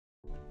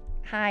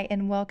Hi,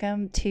 and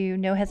welcome to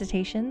No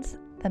Hesitations,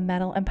 the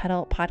Metal and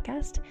Pedal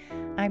podcast.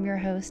 I'm your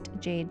host,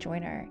 Jade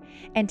Joyner,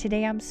 and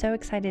today I'm so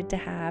excited to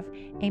have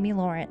Amy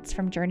Lawrence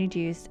from Journey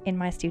Juice in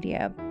my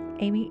studio.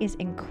 Amy is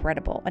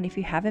incredible, and if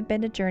you haven't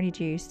been to Journey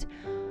Juice,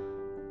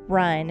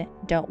 run,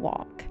 don't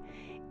walk.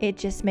 It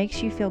just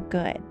makes you feel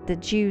good. The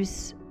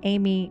juice,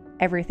 Amy,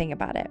 everything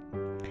about it.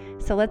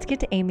 So let's get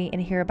to Amy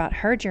and hear about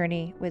her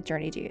journey with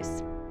Journey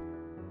Juice.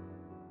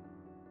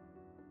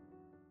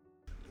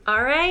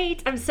 All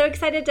right. I'm so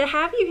excited to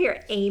have you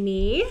here,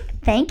 Amy.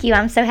 Thank you.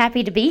 I'm so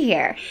happy to be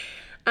here.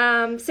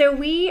 So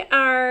you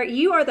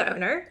are the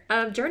owner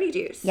of Journey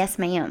Juice. Yes,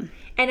 ma'am.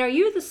 And are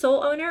you the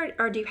sole owner,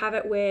 or do you have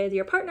it with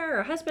your partner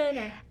or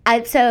husband?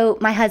 So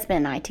my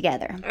husband and I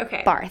together.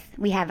 Okay. Barth.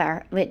 We have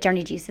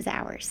Journey Juice is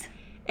ours.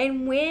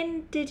 And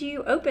when did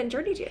you open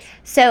Journey Juice?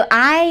 So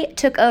I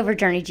took over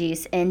Journey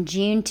Juice in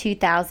June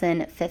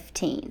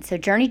 2015. So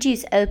Journey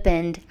Juice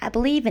opened, I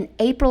believe, in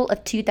April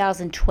of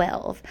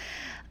 2012.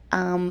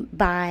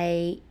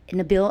 By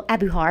Nabil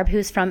Abuharb,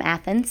 who's from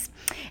Athens,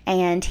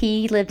 and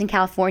he lived in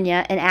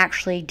California and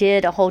actually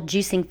did a whole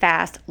juicing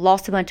fast,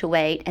 lost a bunch of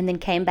weight, and then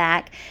came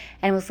back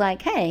and was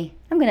like, hey,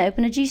 I'm going to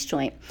open a juice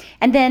joint.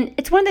 And then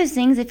it's one of those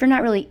things, if you're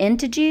not really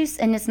into juice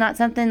and it's not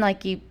something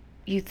like you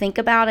think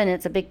about and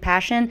it's a big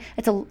passion,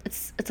 it's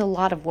a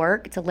lot of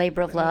work, it's a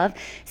labor of love,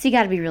 so you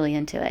got to be really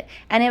into it.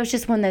 And it was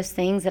just one of those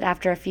things that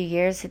after a few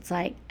years it's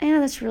like,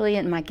 that's really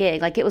in my gig.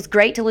 Like, it was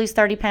great to lose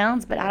 30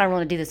 pounds, but I don't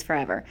want to do this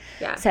forever.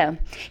 Yeah. So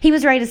he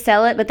was ready to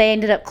sell it, but they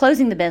ended up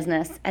closing the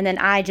business, and then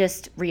I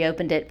just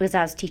reopened it because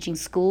I was teaching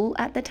school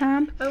at the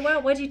time. Oh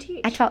wow, what did you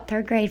teach? I taught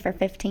third grade for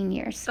 15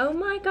 years. Oh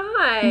my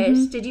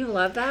gosh. Did you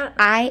love that?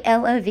 I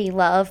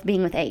love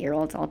being with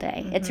 8-year-olds all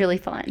day. It's really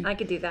fun. I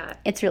could do that.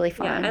 It's really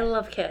fun. Yeah, I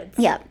love kids.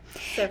 Yep.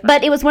 So fun.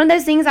 But it was one of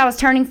those things, I was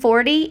turning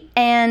 40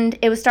 and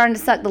it was starting to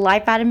suck the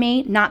life out of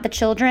me, not the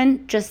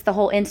children, just the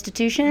whole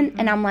institution.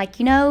 And I'm like,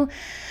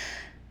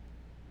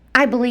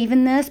 I believe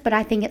in this, but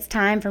I think it's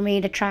time for me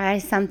to try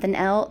something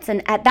else.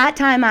 And at that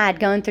time, I had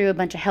gone through a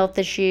bunch of health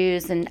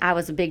issues and I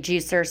was a big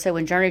juicer. So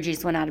when Journey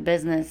Juice went out of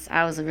business,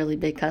 I was a really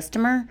big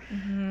customer.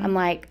 I'm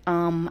like,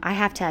 I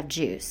have to have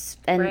juice.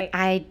 And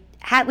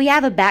we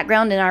have a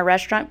background in our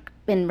restaurant,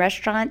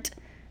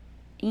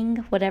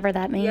 whatever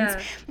that means.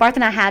 Yeah. Barth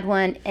and I had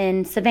one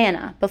in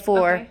Savannah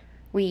before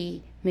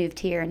we moved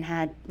here and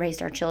had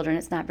raised our children.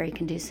 It's not very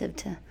conducive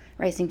to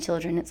raising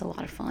children. It's a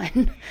lot of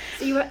fun.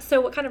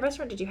 So what kind of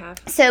restaurant did you have?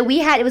 So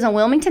it was on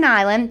Wilmington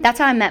Island. That's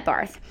how I met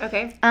Barth.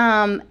 Okay.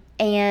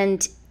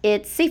 And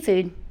it's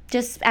seafood,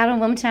 just out on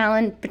Wilmington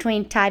Island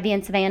between Tybee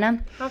and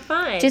Savannah. How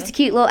fun. Just a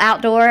cute little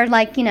outdoor,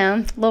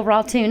 little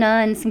raw tuna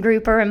and some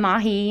grouper and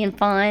mahi and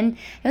fun.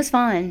 It was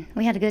fun.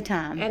 We had a good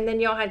time. And then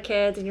y'all had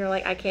kids and you're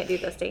like, I can't do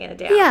this day in and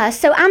day out. Yeah,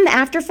 so I'm the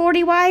after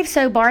 40 wife,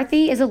 so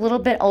Barthy is a little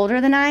bit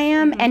older than I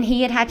am, and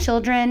he had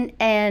children,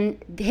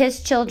 and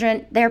his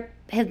children, their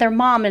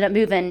mom ended up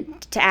moving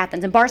to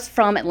Athens, and Bart's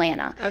from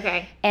Atlanta.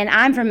 Okay. And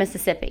I'm from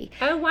Mississippi.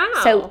 Oh, wow.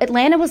 So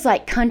Atlanta was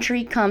like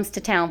country comes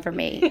to town for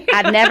me.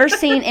 I've never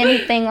seen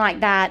anything like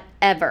that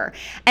ever.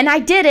 And I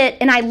did it,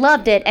 and I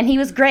loved it, and he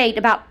was great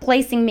about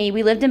placing me.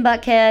 We lived in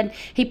Buckhead.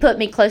 He put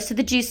me close to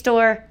the juice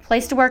store,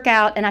 place to work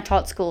out, and I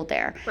taught school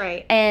there.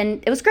 Right.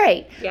 And it was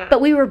great. Yeah. But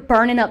we were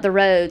burning up the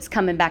roads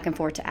coming back and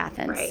forth to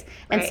Athens. Right.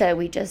 And so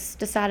we just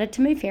decided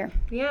to move here.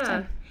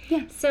 Yeah.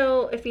 Yeah.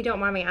 So, if you don't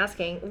mind me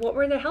asking, what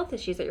were the health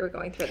issues that you were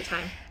going through at the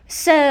time?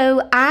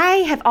 So, I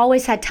have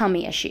always had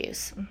tummy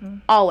issues.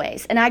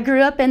 Always. And I grew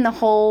up in the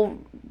whole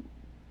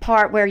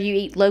part where you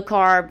eat low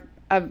carb,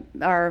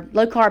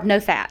 no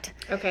fat.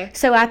 Okay.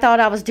 So, I thought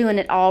I was doing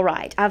it all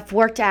right. I've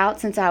worked out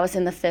since I was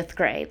in the 5th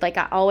grade. Like,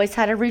 I always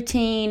had a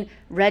routine,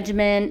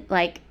 regimen,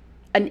 like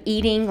an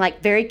eating,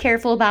 like very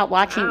careful about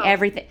watching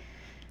everything.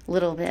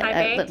 Little bit.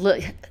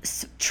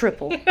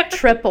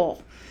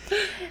 Triple.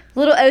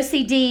 Little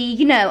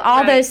OCD,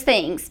 all those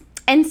things.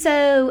 And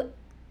so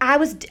I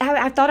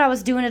thought I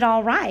was doing it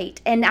all right.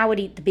 And I would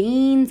eat the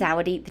beans, I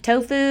would eat the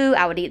tofu,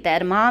 I would eat the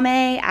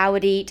edamame, I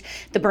would eat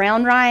the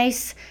brown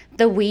rice,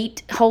 the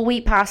whole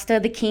wheat pasta,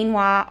 the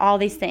quinoa, all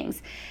these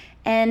things.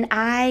 And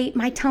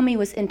my tummy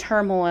was in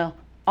turmoil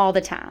all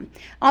the time.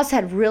 I also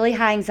had really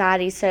high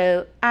anxiety,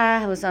 so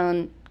I was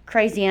on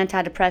crazy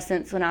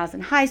antidepressants when I was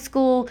in high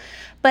school.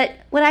 But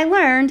what I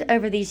learned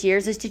over these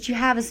years is that you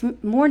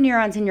have more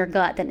neurons in your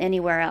gut than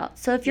anywhere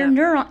else. So if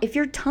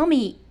your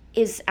tummy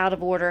is out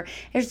of order,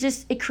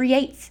 it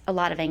creates a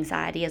lot of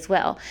anxiety as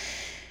well.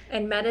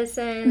 And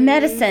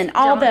medicine,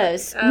 all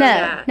those.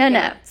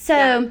 No.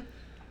 So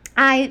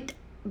I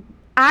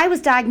was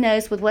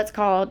diagnosed with what's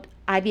called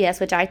IBS,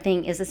 which I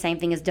think is the same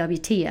thing as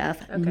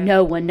WTF. Okay.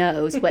 No one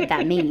knows what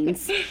that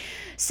means.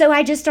 So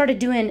I just started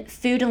doing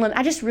food and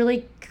I just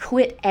really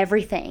quit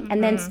everything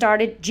and then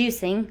started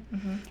juicing.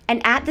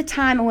 And at the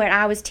time when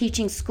I was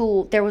teaching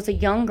school, there was a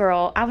young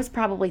girl. I was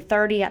probably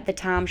 30 at the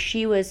time.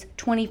 She was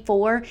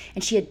 24,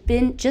 and she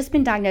had just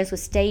been diagnosed with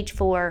stage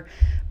 4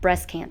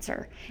 breast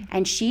cancer.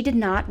 And she did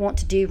not want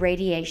to do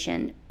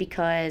radiation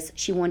because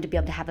she wanted to be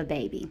able to have a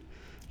baby.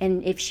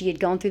 And if she had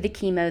gone through the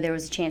chemo, there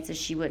was a chance that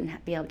she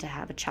wouldn't be able to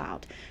have a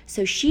child.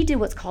 So she did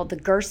what's called the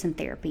Gerson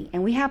therapy.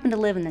 And we happened to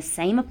live in the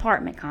same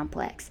apartment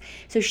complex.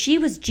 So she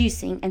was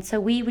juicing, and so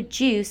we would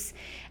juice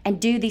and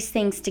do these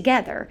things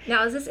together.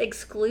 Now, is this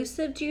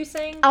exclusive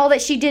juicing? All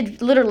that she did,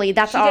 literally,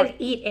 that's all. She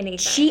didn't eat anything.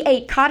 She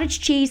ate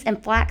cottage cheese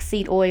and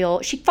flaxseed oil.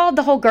 She followed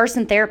the whole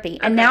Gerson therapy.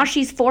 And now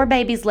she's 4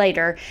 babies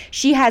later.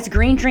 She has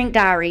Green Drink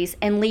Diaries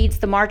and leads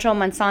the March on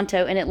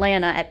Monsanto in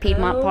Atlanta at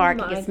Piedmont Park.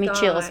 It gives me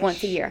chills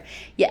once a year.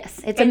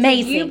 Yes, it's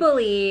amazing. Do you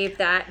believe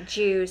that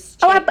juice...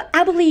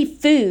 I believe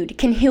food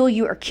can heal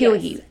you or kill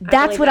you.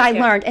 That's what I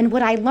learned. And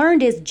what I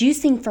learned is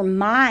juicing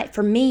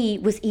for me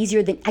was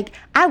easier than...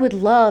 I would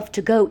love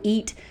to go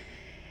eat...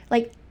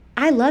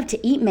 I love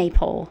to eat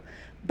maypole,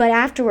 but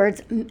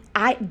afterwards,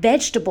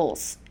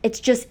 vegetables. It's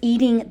just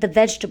eating the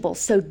vegetables.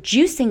 So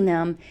juicing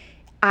them,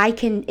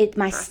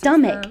 my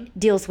stomach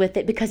deals with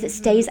it because it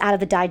stays out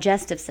of the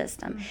digestive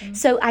system.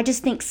 So I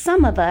just think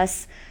some of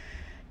us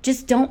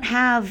just don't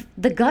have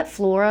the gut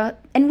flora,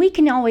 and we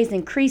can always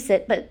increase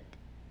it, but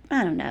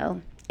I don't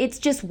know. It's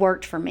just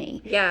worked for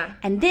me. Yeah.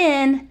 And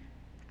then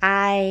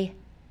I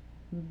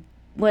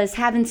was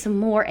having some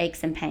more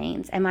aches and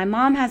pains, and my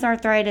mom has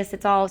arthritis.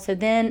 So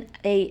then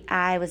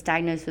I was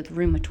diagnosed with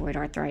rheumatoid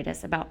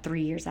arthritis about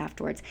 3 years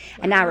afterwards.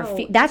 Wow.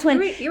 And that's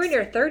when you were in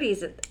your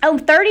 30s.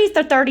 30s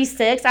to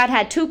 36. I'd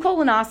had 2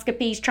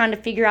 colonoscopies trying to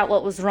figure out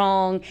what was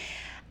wrong.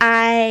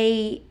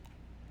 I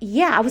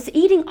was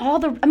eating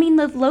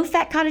the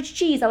low-fat cottage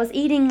cheese. I was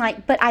eating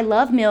but I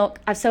love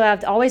milk, so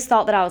I've always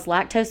thought that I was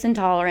lactose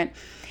intolerant.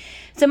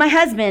 So my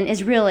husband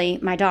is really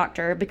my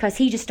doctor because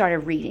he just started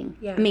reading.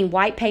 Yeah.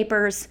 White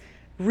papers,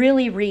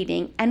 really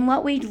reading. And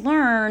what we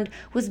learned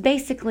was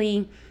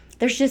basically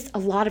there's just a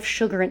lot of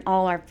sugar in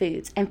all our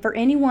foods. And for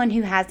anyone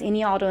who has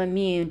any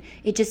autoimmune,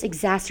 it just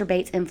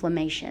exacerbates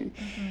inflammation.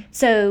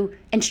 So,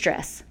 and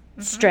stress.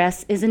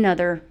 Stress is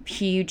another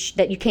huge,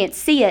 that you can't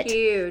see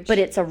it, but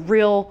it's a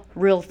real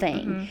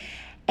thing.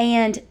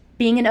 And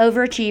being an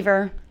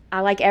overachiever,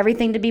 I like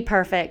everything to be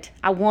perfect.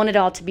 I want it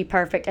all to be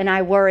perfect. And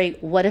I worry,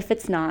 what if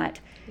it's not?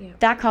 Yeah.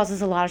 That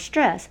causes a lot of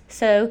stress.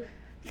 So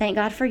thank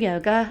God for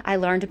yoga. I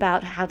learned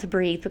about how to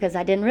breathe because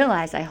I didn't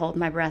realize I hold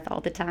my breath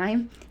all the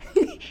time.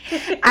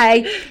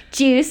 I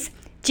juice.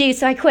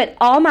 So I quit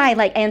all my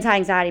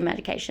anti-anxiety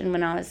medication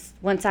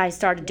once I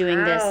started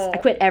doing this. I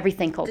quit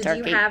everything cold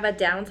turkey. Did you have a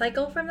down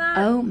cycle from that?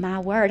 Oh my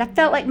word! I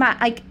felt like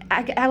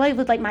I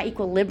lived my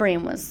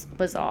equilibrium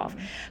was off.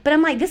 But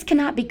I'm this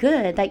cannot be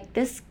good.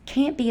 This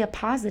can't be a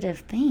positive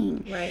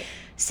thing. Right.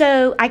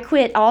 So I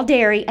quit all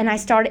dairy and I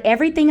started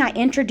everything I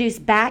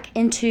introduced back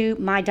into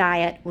my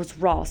diet was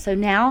raw. So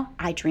now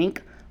I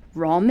drink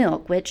raw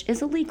milk, which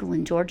is illegal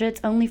in Georgia.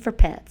 It's only for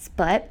pets,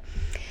 but.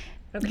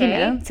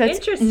 Okay. So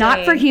it's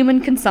not for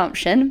human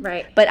consumption.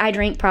 Right. But I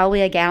drink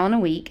probably a gallon a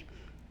week.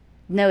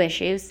 No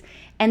issues.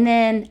 And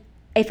then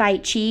if I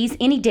eat cheese,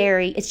 any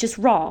dairy, it's just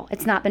raw.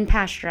 It's not been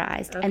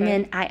pasteurized. Okay. And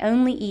then I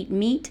only eat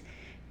meat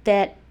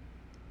that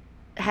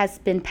has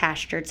been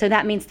pastured. So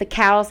that means the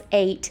cows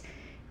ate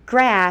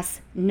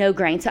grass, no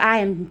grain. So I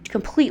am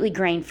completely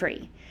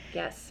grain-free.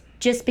 Yes.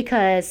 Just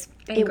because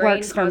it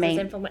works for me.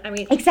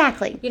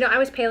 Exactly. I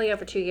was paleo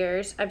for 2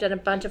 years. I've done a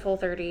bunch of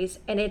Whole30s,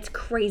 and it's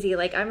crazy.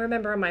 I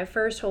remember on my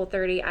first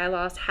Whole30, I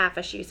lost half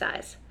a shoe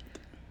size.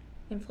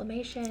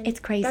 Inflammation. It's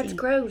crazy. That's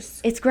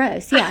gross. It's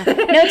gross, yeah. No,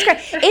 it's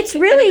great. It's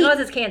really... And it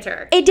causes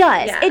cancer. It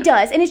does. Yeah. It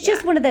does. And it's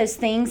just one of those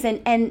things,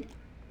 and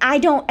I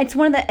don't... It's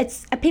one of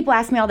the... People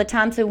ask me all the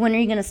time, so when are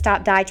you going to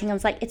stop dieting? I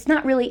was like, it's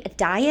not really a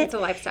diet. It's a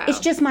lifestyle. It's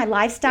just my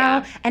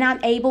lifestyle, and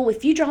I'm able...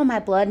 If you draw my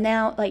blood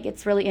now,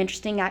 it's really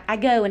interesting. I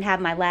go and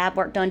have my lab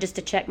work done just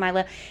to check my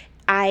lab.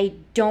 I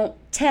don't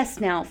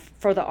test now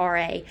for the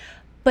RA,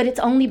 but it's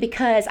only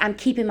because I'm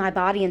keeping my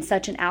body in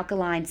such an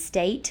alkaline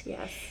state.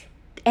 Yes.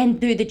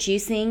 And through the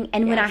juicing,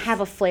 and when I have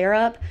a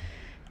flare-up,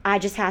 I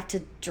just have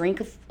to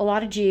drink a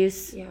lot of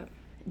juice,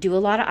 do a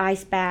lot of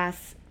ice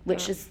baths,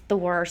 which is the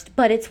worst,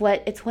 but it's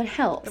what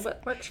helps.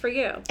 What works for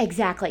you.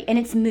 Exactly. And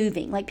it's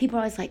moving. People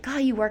are always like, oh,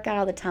 you work out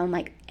all the time.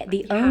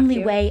 The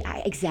only way,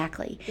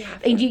 exactly.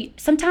 And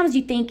sometimes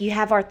you think you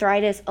have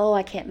arthritis, oh,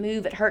 I can't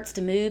move, it hurts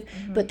to move,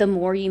 but the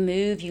more you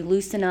move, you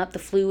loosen up the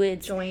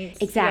fluids. Joints.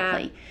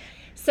 Exactly. Yeah.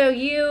 So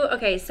you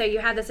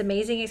had this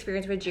amazing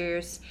experience with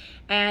juice,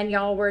 and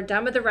y'all were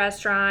done with the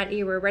restaurant.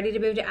 You were ready to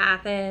move to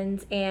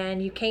Athens,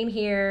 and you came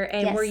here.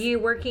 And were you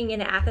working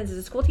in Athens as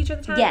a school teacher at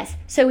the time? Yes.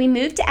 So we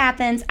moved to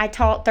Athens. I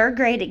taught 3rd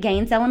grade at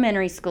Gaines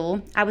Elementary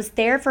School. I was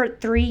there for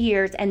 3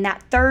 years, and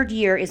that 3rd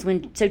year is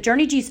when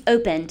Journey Juice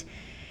opened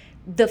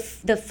the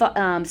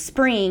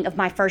spring of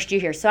my first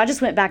year here. So I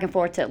just went back and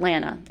forth to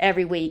Atlanta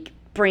every week,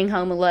 bring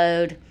home a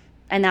load,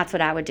 and that's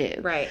what I would do.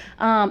 Right.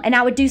 And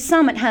I would do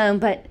some at home,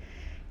 but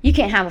you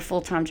can't have a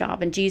full-time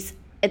job and juice.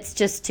 It's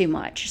just too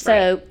much.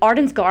 So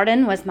Arden's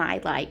Garden was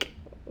my life.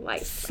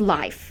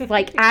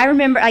 I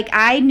remember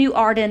I knew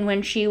Arden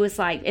when she was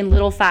in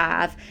Little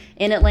 5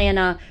 in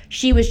Atlanta.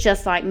 She was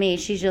just like me.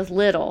 She's just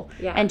little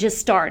and just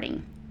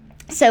starting.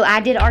 So I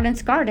did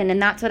Arden's Garden,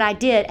 and that's what I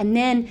did. And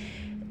then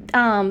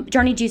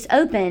Journey Juice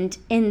opened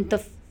in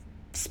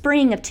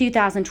spring of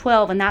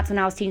 2012, and that's when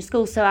I was teaching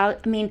school. So I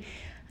mean,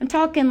 I'm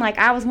talking like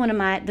I was one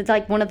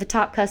of the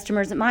top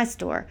customers at my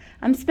store.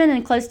 I'm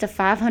spending close to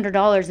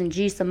 $500 in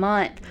juice a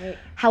month. Right.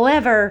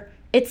 However,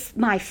 it's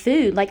my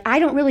food. Like, I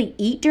don't really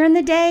eat during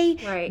the day,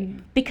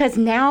 Right. because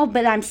now,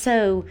 but I'm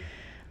so,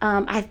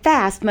 I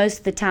fast most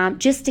of the time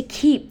just to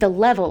keep the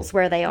levels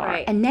where they are.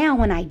 Right. And now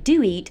when I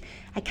do eat,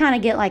 I kind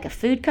of get like a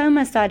food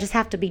coma, so I just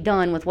have to be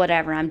done with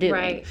whatever I'm doing.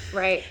 Right.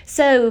 Right.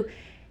 So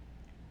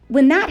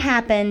when that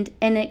happened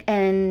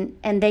and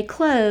they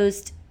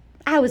closed,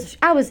 I was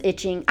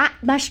itching.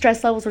 My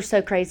stress levels were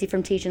so crazy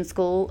from teaching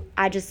school.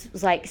 I just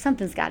was like,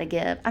 something's got to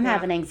give. I'm Yeah.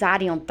 having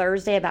anxiety on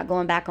Thursday about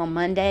going back on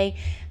Monday.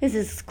 This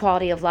is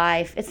quality of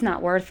life. It's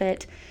not worth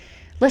it.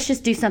 Let's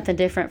just do something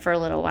different for a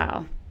little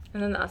while.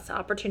 And then the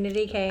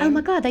opportunity came. Oh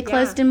my God, they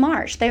closed in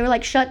March. They were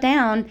like shut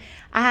down.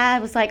 I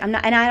was like, I'm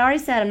not, and I already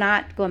said I'm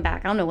not going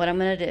back. I don't know what I'm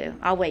going to do.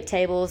 I'll wait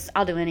tables.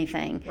 I'll do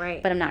anything.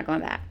 Right. But I'm not going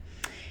back.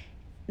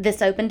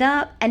 This opened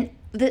up, and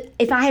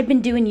if I had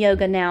been doing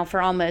yoga now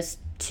for almost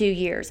 2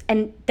 years,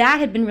 and that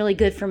had been really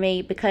good for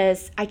me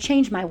because I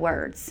changed my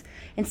words.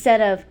 Instead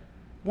of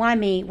why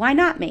me, why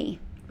not me?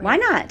 Why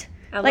not?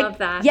 I love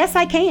that. Yes,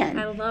 I can.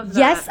 I love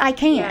Yes, that. I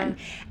can.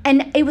 Yeah.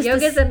 And it was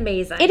Yoga's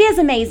amazing. It is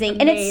amazing.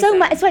 And it's so Amazing.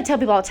 much. It's what I tell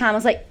people all the time. I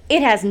was like,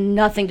 it has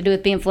nothing to do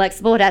with being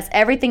flexible. It has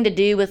everything to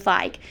do with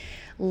like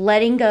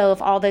letting go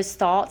of all those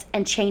thoughts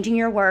and changing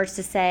your words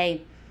to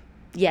say,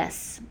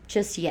 yes,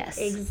 just yes.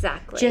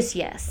 Exactly. Just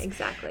yes.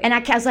 Exactly. And I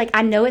was like,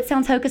 I know it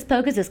sounds hocus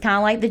pocus. It's kind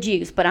of like the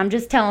juice, but I'm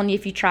just telling you,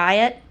 if you try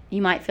it,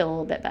 you might feel a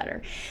little bit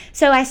better.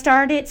 So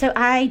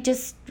I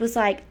just was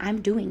like,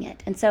 I'm doing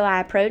it. And so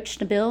I approached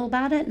Nabil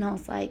about it, and I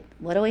was like,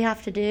 what do we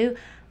have to do?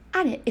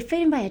 If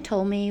anybody had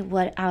told me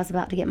what I was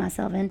about to get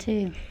myself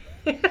into.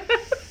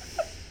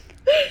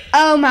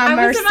 Oh, my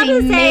mercy I was about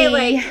to say, me.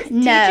 like,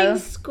 No.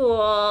 teaching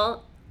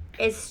school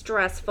is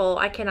stressful.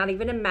 I cannot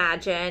even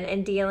imagine,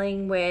 and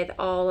dealing with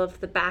all of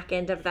the back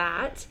end of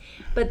that.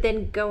 But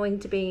then going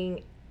to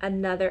being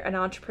an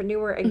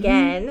entrepreneur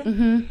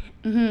again.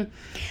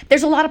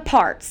 There's a lot of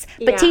parts.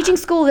 But Yeah. teaching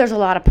school, there's a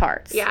lot of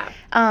parts. Yeah.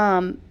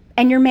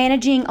 And you're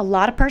managing a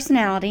lot of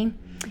personality.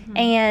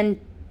 And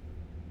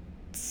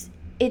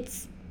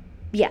it's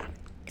yeah.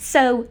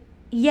 So,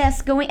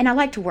 yes, and I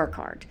like to work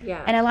hard.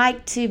 Yeah. And I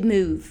like to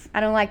move. I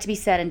don't like to be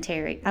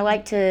sedentary. I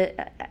like to,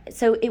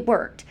 so it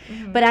worked.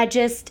 But I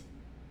just,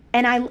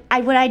 and I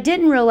what I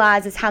didn't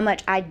realize is how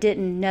much I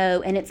didn't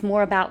know. And it's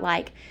more about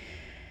like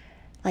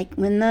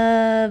when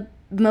the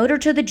motor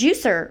to the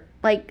juicer,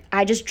 like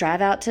I just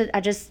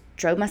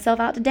drove myself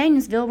out to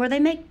Danielsville where they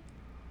make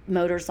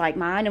motors like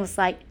mine. It was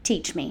like,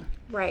 teach me.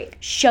 Right.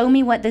 Show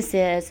me what this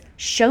is.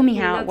 Show me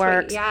how it That's what-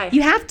 works. yeah.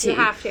 You have to. You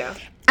have to.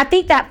 I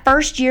think that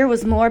first year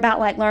was more about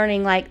like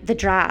learning like the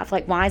drive,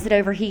 like why is it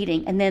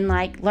overheating, and then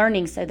like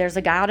learning. So there's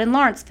a guy out in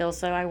Lawrenceville,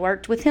 so I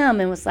worked with him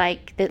and was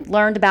like that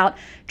learned about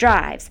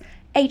drives,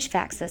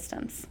 HVAC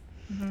systems,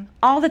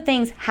 all the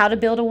things, how to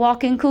build a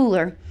walk-in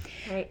cooler,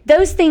 Right.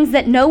 those things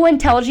that no one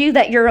tells you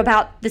that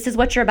this is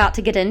what you're about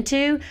to get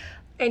into.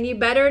 And you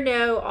better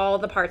know all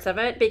the parts of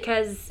it,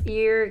 because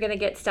you're going to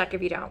get stuck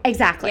if you don't.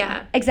 Exactly.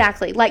 Yeah.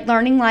 Exactly. Like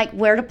learning like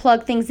where to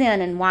plug things in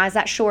and why is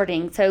that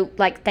shorting. So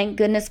like thank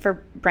goodness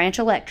for Branch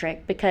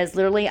Electric, because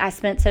literally I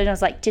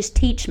was like, just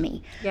teach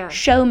me. Yeah.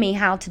 Show me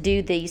how to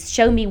do these.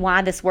 Show me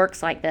why this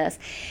works like this.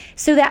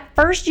 So that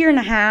first year and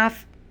a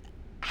half,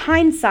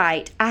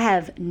 hindsight, I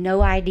have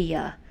no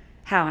idea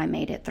how I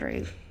made it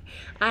through.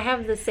 I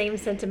have the same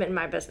sentiment in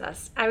my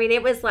business. I mean,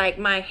 it was like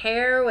my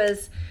hair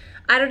was,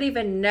 I don't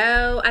even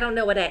know. I don't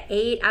know what I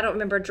ate. I don't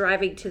remember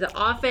driving to the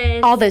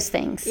office. All those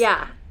things.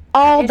 Yeah.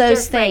 All It's those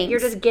just like, things. you're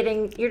just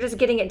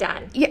getting it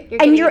done.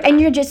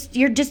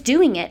 You're just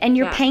doing it, and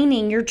you're Yeah.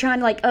 painting. You're trying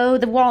to like, oh,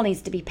 the wall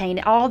needs to be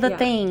painted. All the Yeah.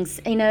 things,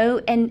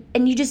 and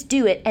you just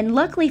do it. And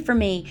luckily for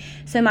me,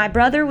 so my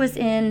brother is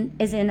in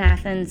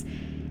Athens,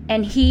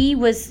 and he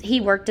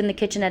worked in the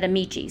kitchen at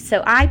Amici.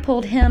 So I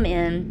pulled him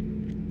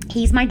in.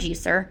 He's my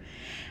juicer.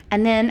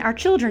 And then our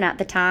children at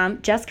the time,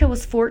 Jessica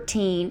was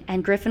 14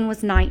 and Griffin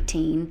was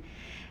 19.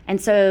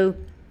 And so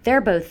they're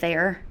both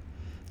there.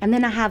 And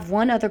then I have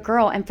one other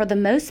girl, and for the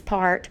most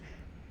part,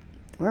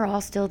 we're all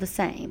still the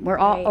same.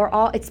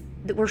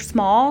 We're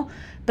small,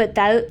 but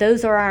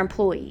those are our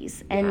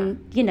employees. And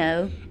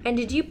And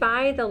did you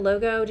buy the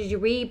logo? Did you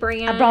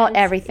rebrand? I bought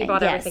everything, You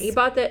bought yes. everything.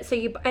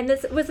 You bought and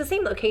this was the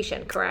same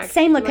location, correct?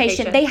 same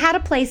location. They had a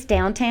place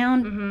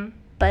downtown,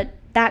 but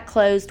that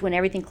closed when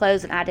everything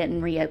closed, and I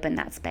didn't reopen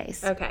that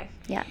space. Okay.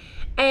 Yeah.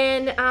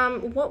 And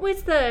what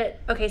was so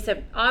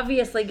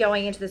obviously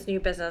going into this new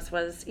business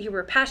was you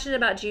were passionate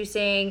about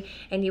juicing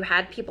and you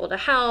had people to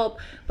help,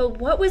 but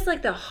what was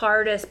like the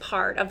hardest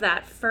part of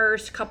that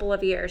first couple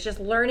of years? Just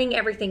learning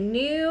everything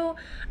new?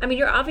 I mean,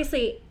 you're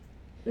obviously,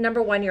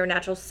 number one, you're a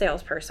natural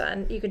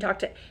salesperson. You can talk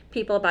to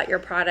people about your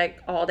product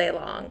all day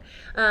long.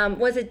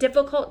 Was it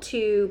difficult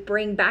to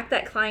bring back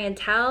that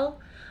clientele?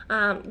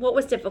 What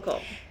was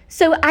difficult?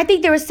 So I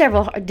think there were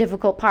several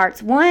difficult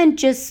parts. One,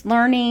 just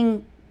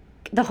learning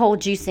the whole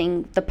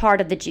juicing, the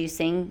part of the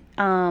juicing.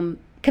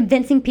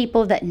 convincing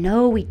people that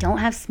no, we don't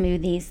have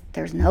smoothies.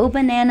 There's no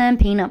banana and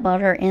peanut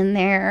butter in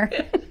there.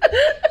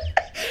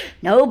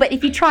 No, but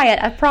if you try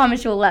it, I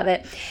promise you'll love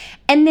it.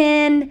 And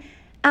then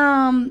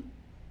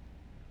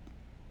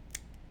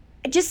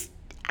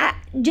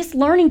just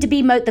learning to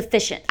be most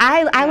efficient.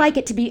 I like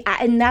it to be,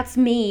 and that's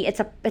me. It's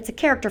a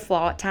character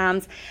flaw at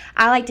times.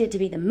 I liked it to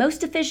be the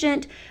most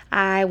efficient.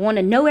 I want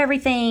to know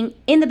everything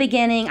in the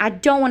beginning. I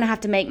don't want to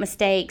have to make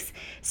mistakes.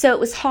 So it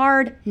was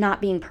hard not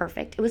being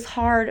perfect. It was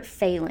hard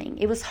failing.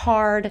 It was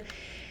hard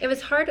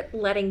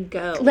letting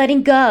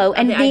go.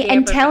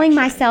 And telling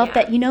myself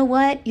that, you know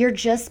what, you're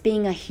just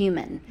being a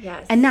human.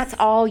 Yes. And that's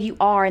all you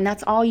are, and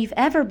that's all you've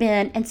ever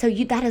been. And so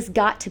that has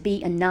got to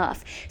be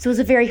enough. So it was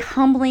a very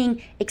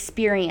humbling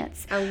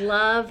experience. I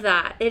love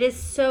that. It is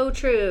so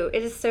true.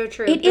 It is so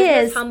true.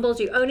 Business humbles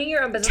you. Owning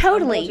your own business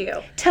humbles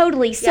you.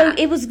 Totally. So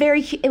it was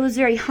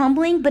very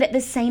humbling, but at the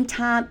same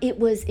time, it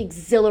was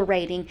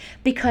exhilarating,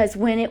 because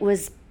when it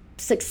was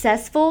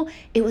successful,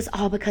 it was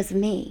all because of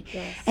me.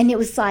 Yes. And it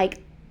was like,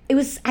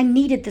 I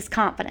needed this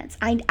confidence.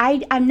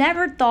 I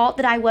never thought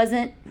that I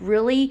wasn't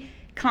really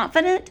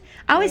confident.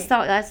 I always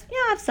thought I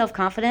have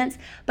self-confidence,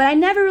 but I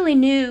never really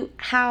knew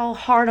how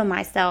hard on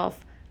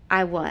myself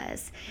I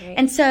was. Right.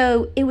 And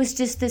so it was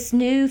just this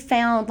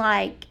newfound,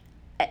 like,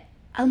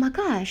 oh my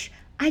gosh,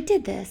 I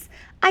did this.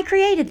 I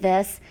created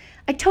this.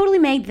 I totally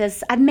made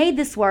this. I've made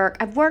this work.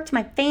 I've worked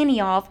my fanny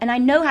off, and I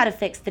know how to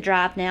fix the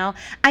drive now.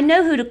 I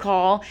know who to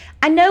call.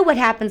 I know what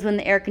happens when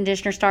the air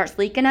conditioner starts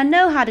leaking. I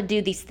know how to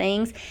do these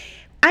things.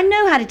 I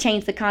know how to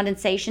change the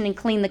condensation and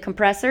clean the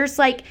compressors.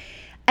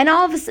 And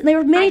all of a sudden, there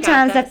were many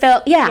times I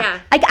felt,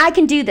 I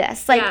can do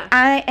this.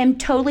 I am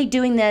totally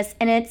doing this.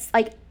 And it's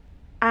like,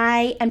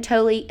 I am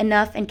totally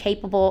enough and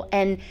capable.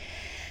 And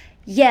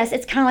yes,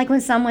 it's kind of like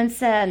when someone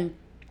said,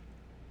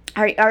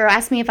 or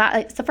asked me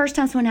it's the first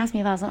time someone asked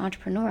me if I was an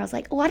entrepreneur. I was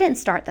like, I didn't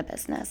start the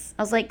business.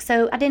 I was like,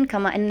 so I didn't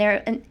come up.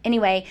 And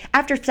anyway,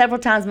 after several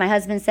times, my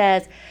husband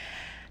says,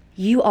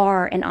 you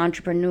are an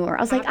entrepreneur.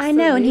 I was like, I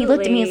know. And he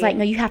looked at me and was like,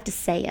 no, you have to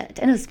say it.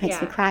 And it just makes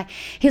me cry.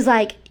 He was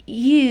like,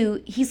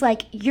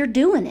 you're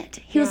doing it.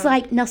 He was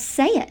like, no,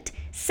 say it.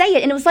 Say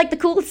it. And it was like the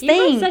coolest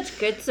thing. You have such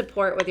good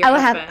support with your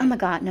husband. Oh my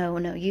God, no.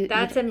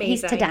 That's amazing.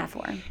 He's to die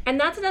for. And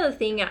that's another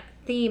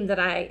theme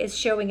that is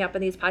showing up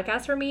in these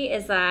podcasts for me,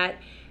 is that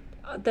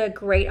the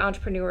great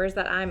entrepreneurs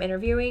that I'm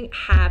interviewing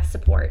have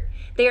support.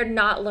 They are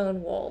not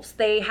lone wolves.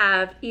 They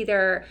have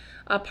either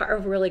a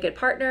really good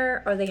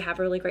partner, or they have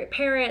really great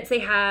parents. They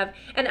have,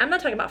 and I'm not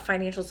talking about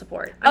financial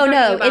support.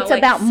 It's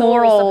about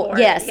moral,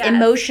 support.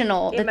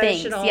 Emotional, the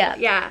things.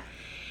 Yeah.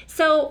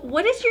 So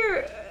what is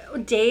your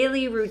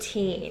daily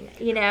routine?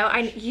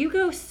 You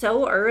go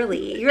so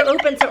early. You're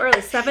open so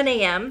early, 7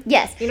 a.m.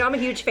 Yes. I'm a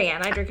huge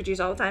fan. I drink a juice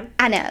all the time.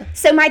 I know.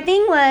 So my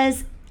thing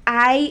was,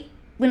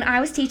 when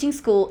I was teaching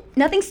school,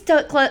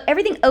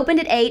 everything opened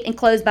at 8 and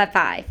closed by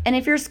 5. And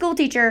if you're a school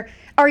teacher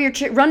or you're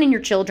running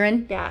your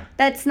children,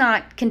 that's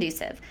not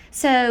conducive.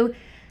 So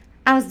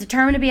I was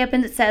determined to be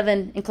open at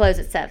 7 and close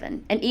at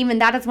 7. And even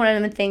that is one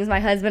of the things my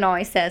husband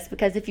always says,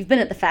 because if you've been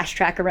at the fast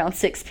track around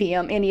 6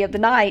 p.m. any of the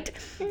night,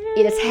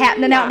 it is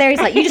happening out there. He's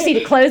like, you just need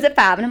to close at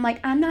 5. And I'm like,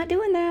 I'm not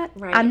doing that.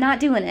 Right. I'm not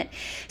doing it.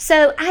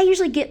 So I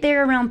usually get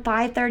there around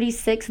 5:30,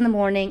 6 in the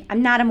morning.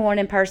 I'm not a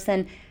morning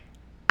person.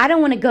 I don't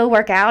want to go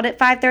work out at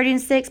 5:30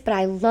 and 6, but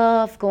I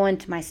love going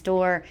to my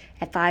store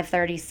at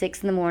 5:30,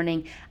 6 in the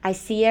morning. I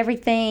see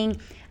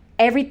everything.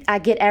 I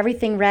get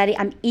everything ready.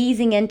 I'm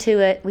easing into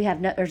it.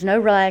 There's no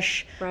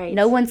rush. Right.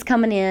 No one's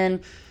coming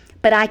in,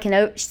 but I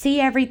can see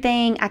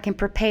everything. I can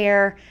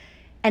prepare.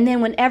 And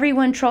then when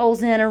everyone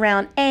trolls in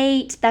around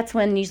 8, that's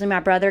when usually my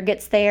brother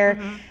gets there.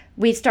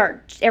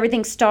 Mm-hmm.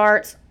 Everything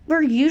starts.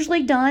 We're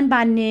usually done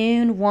by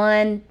noon,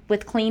 1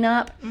 with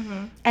cleanup.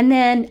 Mm-hmm. And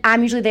then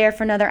I'm usually there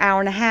for another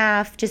hour and a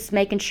half, just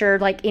making sure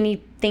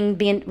anything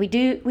we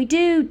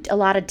do a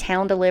lot of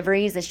town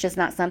deliveries. It's just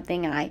not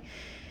something I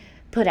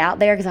put out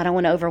there because I don't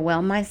want to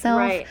overwhelm myself.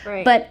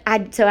 Right. But I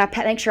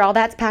make sure all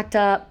that's packed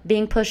up,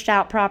 being pushed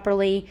out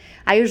properly.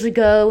 I usually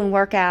go and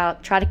work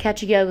out, try to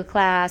catch a yoga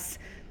class,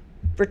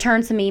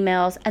 return some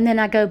emails, and then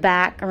I go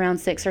back around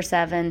 6 or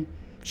 7,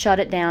 shut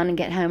it down, and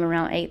get home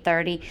around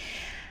 8:30.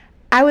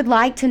 I would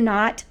like to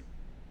not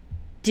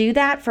do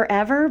that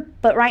forever,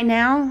 but right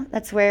now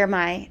that's where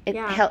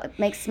it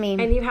makes me.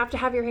 And you have to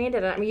have your hand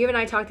in it. I mean, you and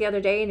I talked the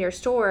other day in your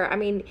store. I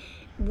mean,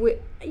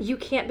 you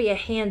can't be a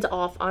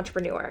hands-off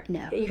entrepreneur.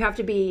 No. You have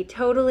to be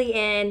totally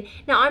in.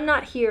 Now, I'm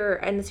not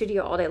here in the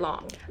studio all day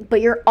long.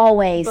 But we're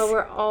always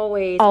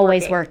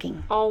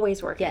working.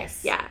 Always working. Yes.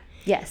 Yeah.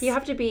 Yes. You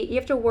have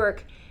to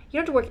work. You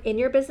don't have to work in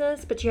your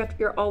business, but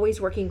you're always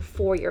working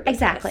for your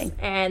business. Exactly.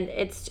 And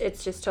it's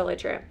just totally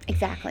true.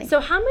 Exactly. So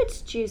how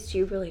much juice do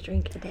you really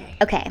drink a day?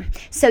 Okay.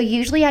 So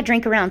usually I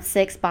drink around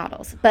 6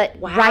 bottles. But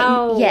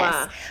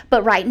wow.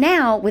 But right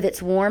now, with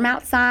it's warm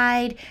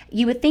outside,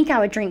 you would think I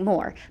would drink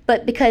more.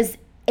 But because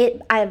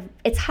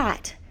it's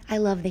hot, I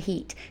love the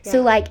heat. Yeah.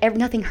 So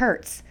nothing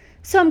hurts.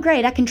 So I'm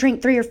great. I can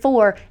drink 3 or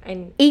 4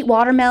 And eat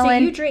watermelon.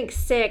 so you drink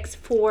 6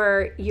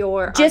 for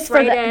your just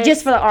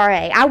arthritis. for the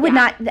RA. I would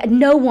not.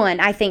 No one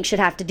I think should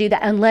have to do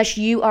that unless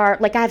you are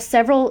like I have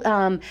several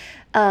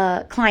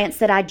clients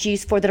that I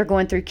juice for that are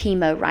going through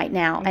chemo right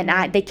now,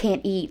 and they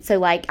can't eat. So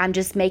like I'm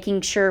just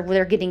making sure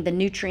they're getting the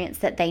nutrients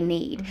that they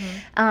need.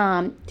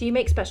 Do you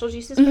make special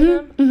juices for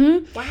them?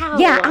 Mm-hmm. Wow.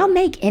 Yeah, I'll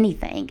make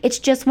anything. It's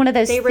just one of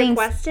those They things.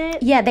 request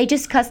it? Yeah, they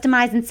just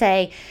customize and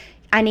say,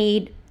 I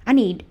need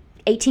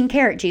 18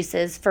 carrot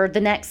juices for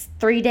the next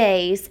 3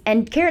 days.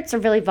 And carrots are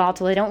really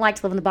volatile. They don't like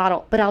to live in the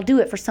bottle, but I'll do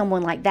it for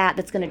someone like that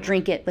that's going to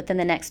drink it within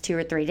the next 2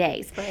 or 3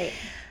 days. Right.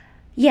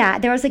 Yeah,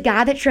 there was a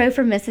guy that drove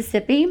from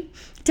Mississippi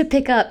to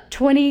pick up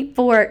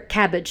 24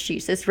 cabbage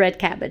juices, red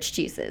cabbage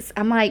juices.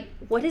 I'm like,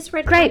 what does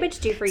red great. cabbage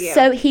do for you?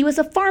 So he was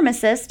a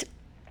pharmacist,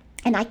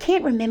 and I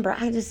can't remember.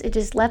 It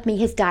just left me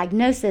his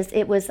diagnosis.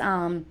 It was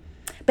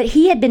but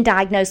he had been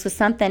diagnosed with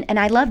something, and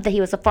I loved that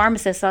he was a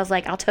pharmacist. So I was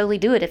like, I'll totally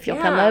do it if you'll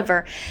come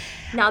over.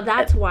 Now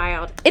that's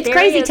wild. It's There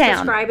crazy he is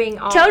town. Prescribing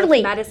all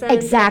Totally. medicines.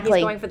 Exactly.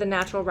 He's going for the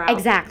natural route.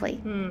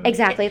 Exactly.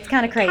 Exactly. It's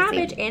kind of crazy.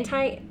 Cabbage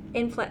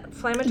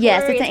anti-inflammatory.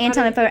 Yes, it's an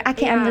anti-inflammatory. I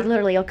can't. I'm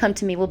literally. It'll come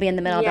to me. We'll be in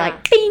the middle. I'll be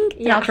like, bing,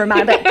 and I'll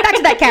remind. But back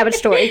to that cabbage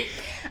story.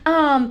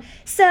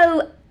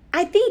 So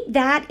I think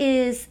that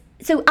is.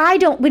 So I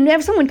don't.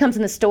 Whenever someone comes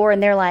in the store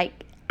and they're like,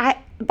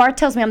 Bart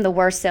tells me I'm the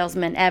worst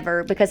salesman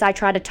ever because I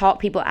try to talk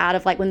people out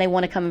of like when they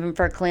want to come in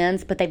for a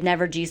cleanse, but they've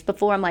never juiced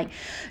before. I'm like,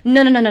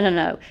 no.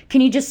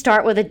 Can you just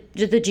start with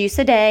the juice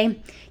a day?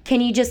 Can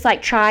you just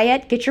like try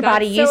it, get your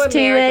body used to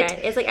it?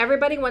 It's like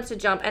everybody wants to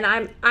jump, and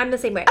I'm the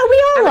same way. Oh,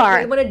 we all are.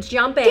 We want to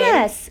jump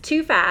in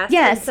too fast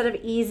instead of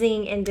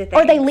easing into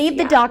things. Or they leave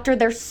the doctor,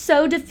 they're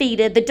so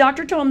defeated. The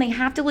doctor told them they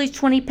have to lose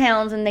 20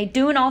 pounds, and they're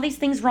doing all these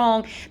things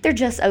wrong. They're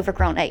just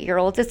overgrown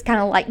 8-year-olds. It's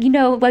kind of like,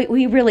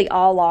 we really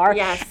all are.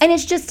 Yes. And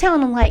it's just telling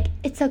them like,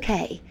 it's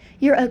okay.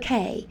 You're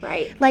okay.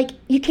 Right. Like,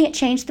 you can't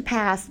change the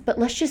past, but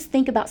let's just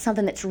think about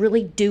something that's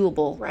really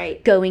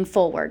doable going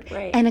forward.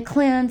 Right. And a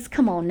cleanse,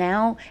 come on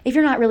now. If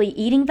you're not really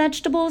eating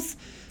vegetables,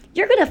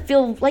 you're going to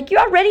feel like you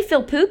already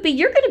feel poopy.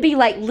 You're going to be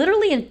like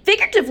literally and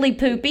figuratively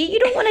poopy. You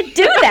don't want to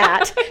do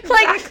that. Exactly.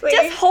 Like,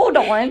 just hold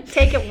on.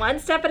 Take it one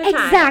step at a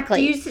time.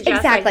 Exactly. Do you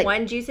suggest like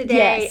one juice a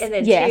day and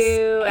then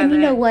 2? And you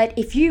know what?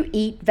 If you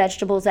eat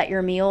vegetables at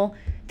your meal,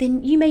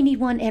 then you may need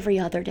one every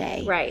other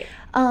day. Right.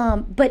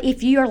 But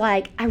if you are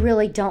like, I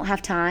really don't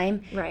have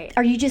time, right,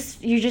 or you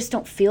just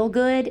don't feel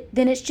good,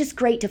 then it's just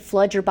great to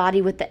flood your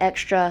body with the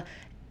extra,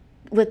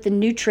 with the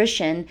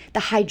nutrition, the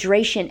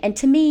hydration. And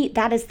to me,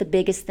 that is the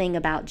biggest thing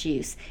about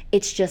juice.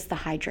 It's just the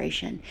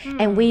hydration.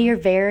 And we are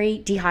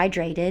very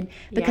dehydrated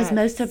because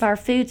most of our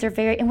foods are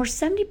and we're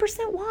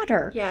 70%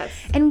 water. Yes.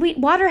 And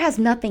water has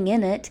nothing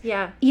in it.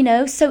 Yeah.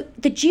 So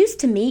the juice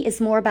to me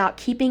is more about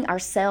keeping our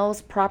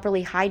cells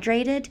properly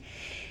hydrated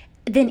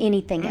than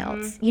anything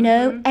else,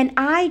 and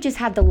I just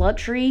have the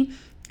luxury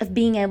of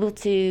being able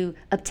to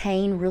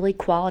obtain really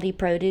quality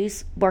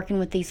produce working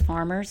with these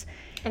farmers.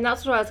 And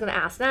that's what I was going to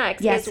ask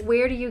next. Yes. Is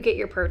where do you get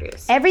your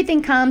produce?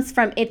 Everything comes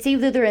from, it's in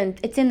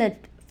the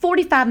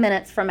 45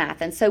 minutes from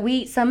Athens. So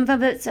some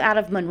of it's out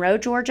of Monroe,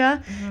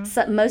 Georgia.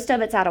 Most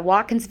of it's out of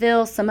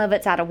Watkinsville. Some of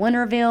it's out of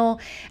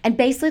Winterville. And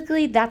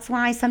basically that's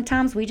why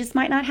sometimes we just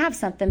might not have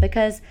something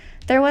because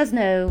there was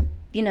no,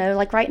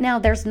 like right now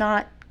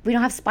we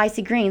don't have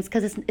spicy greens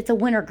because it's a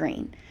winter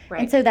green.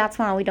 Right. And so that's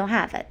why we don't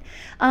have it.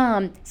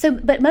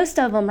 But most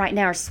of them right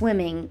now are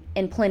swimming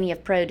in plenty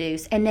of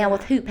produce. And now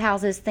with hoop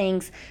houses,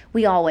 things,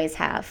 we always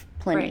have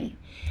plenty.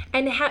 Right.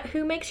 And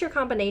who makes your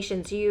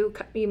combinations? You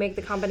make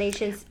the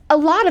combinations? A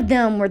lot of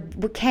them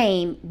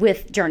came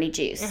with Journey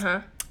Juice.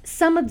 Uh-huh.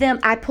 Some of them,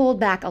 I pulled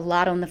back a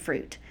lot on the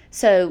fruit.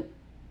 So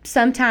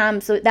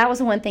sometimes, that was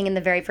the one thing in the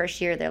very first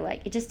year, they're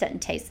like, it just doesn't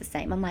taste the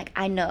same. I'm like,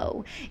 I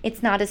know,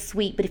 it's not as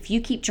sweet, but if you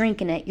keep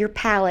drinking it, your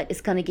palate is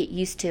going to get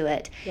used to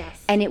it.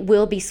 Yes. And it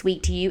will be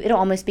sweet to you. It'll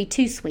almost be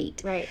too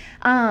sweet. Right.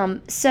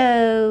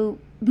 So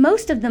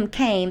most of them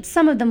came,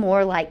 some of them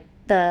were like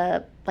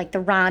the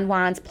Rhine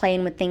wines,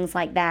 playing with things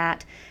like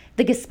that.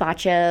 The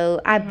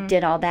gazpacho, I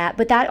did all that,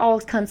 but that all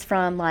comes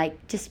from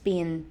like just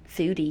being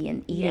foodie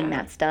and eating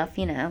that stuff,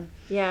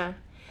 Yeah.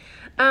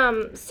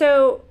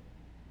 So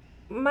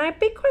my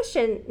big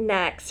question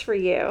next for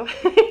you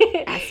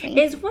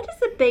is, what is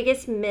the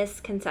biggest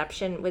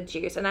misconception with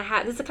juice? And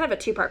this is kind of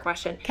a 2-part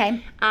question.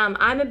 Okay.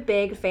 I'm a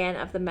big fan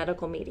of the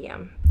medical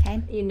medium.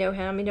 Okay. You know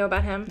him? You know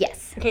about him?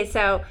 Yes. Okay,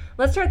 so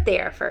let's start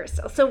there first.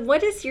 So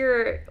what is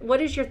your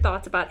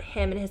thoughts about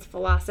him and his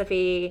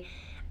philosophy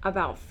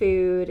about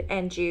food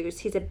and juice?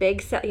 He's a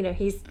big,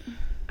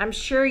 I'm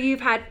sure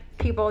you've had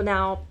people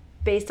now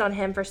based on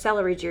him for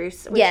celery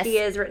juice, which he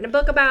has written a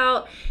book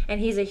about,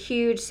 and he's a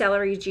huge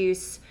celery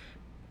juice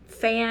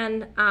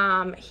fan.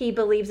 He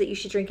believes that you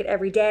should drink it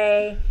every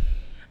day.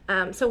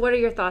 So what are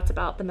your thoughts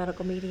about the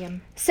medical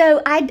medium?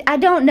 So I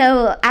don't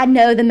know. I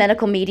know the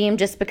medical medium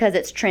just because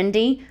it's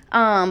trendy.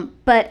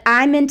 But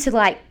I'm into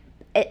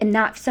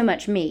not so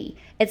much me.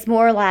 It's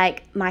more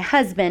like my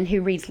husband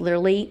who reads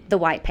literally the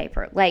white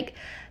paper. Like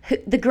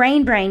the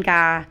Grain Brain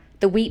guy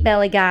the Wheat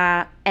Belly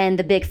Guy, and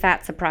the Big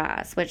Fat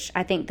Surprise, which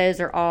I think those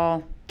are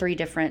all 3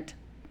 different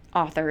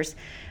authors.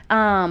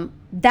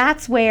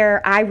 That's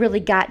where I really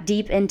got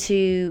deep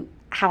into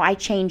how I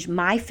changed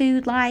my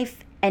food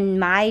life and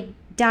my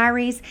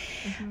diaries.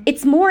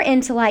 It's more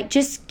into like,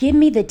 just give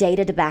me the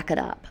data to back it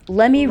up.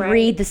 Let me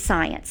read the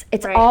science.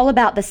 It's all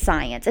about the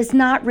science. It's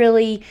not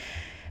really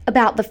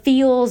about the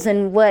feels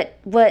and what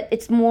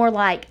it's more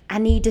like, I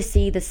need to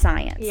see the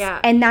science. Yeah.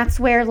 And that's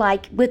where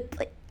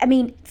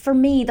for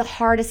me, the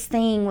hardest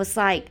thing was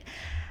like,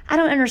 I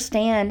don't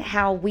understand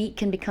how wheat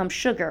can become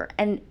sugar.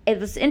 And it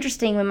was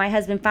interesting when my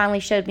husband finally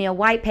showed me a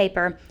white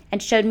paper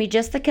and showed me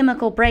just the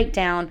chemical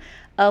breakdown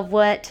of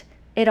what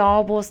it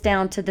all boils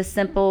down to, the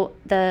simple,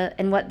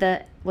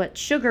 what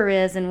sugar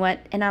is and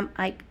I'm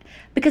like,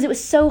 because it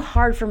was so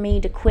hard for me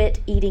to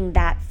quit eating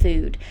that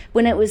food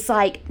when it was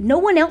like no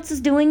one else is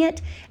doing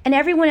it and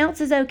everyone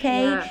else is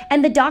okay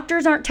and the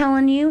doctors aren't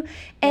telling you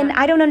and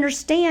I don't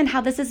understand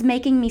how this is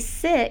making me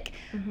sick.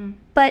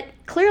 But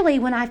clearly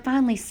when I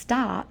finally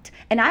stopped,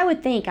 and I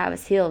would think I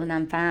was healed and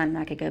I'm fine and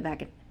I could go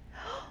back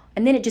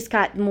and then it just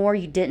got, the more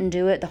you didn't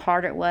do it, the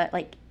harder it was,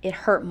 like it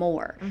hurt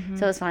more.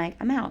 So it's like,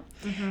 I'm out.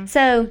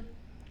 So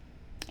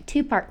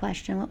 2-part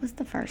question. What was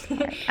the first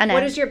part? I know.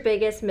 What is the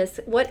biggest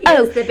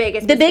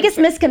The biggest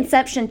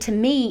misconception to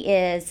me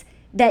is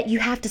that you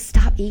have to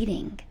stop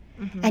eating.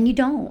 And you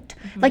don't.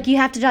 Like you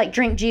have to like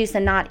drink juice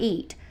and not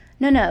eat.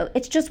 No.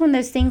 It's just one of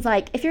those things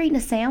like if you're eating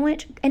a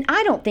sandwich, and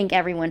I don't think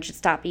everyone should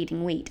stop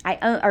eating wheat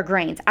or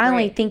grains. I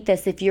only think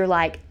this if you're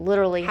like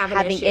literally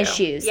having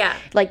issues. Yeah.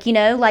 Like,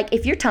 like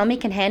if your tummy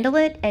can handle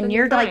it and then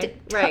you're fine.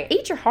 like,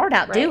 eat your heart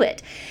out, do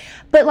it.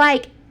 But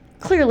like,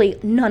 clearly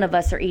none of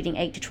us are eating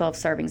 8 to 12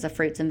 servings of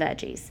fruits and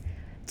veggies.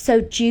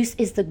 So juice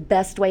is the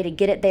best way to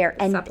get it there.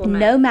 And supplement.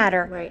 No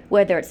matter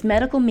whether it's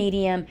medical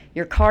medium,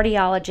 your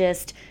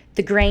cardiologist,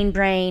 the grain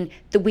brain,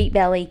 the wheat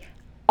belly,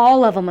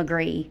 all of them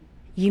agree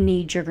you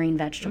need your green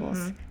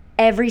vegetables.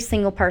 Every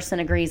single person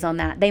agrees on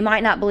that. They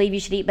might not believe you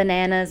should eat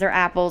bananas or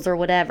apples or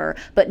whatever,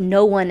 but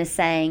no one is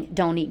saying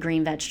don't eat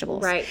green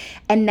vegetables. Right.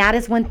 And that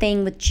is one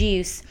thing with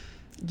juice.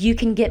 You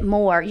can get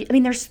more. I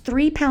mean, there's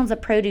 3 pounds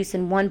of produce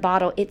in one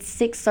bottle. It's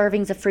 6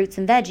 servings of fruits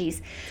and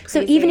veggies.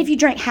 So even if you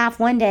drink half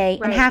one day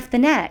and half the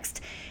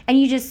next,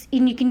 and you just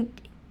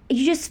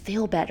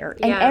feel better.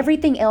 And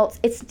everything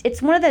else,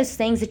 it's one of those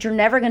things that you're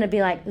never going to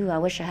be like, ooh, I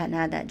wish I hadn't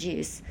had that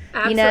juice.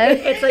 Absolutely.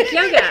 It's like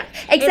yoga.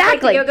 Exactly. It's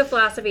like the yoga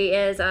philosophy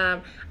is,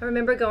 I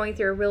remember going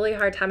through a really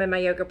hard time in my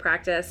yoga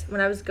practice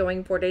when I was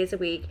going 4 days a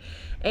week.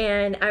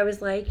 And I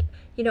was like,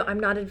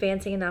 I'm not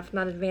advancing enough.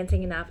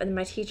 And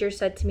my teacher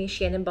said to me,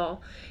 Shannon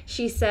Ball,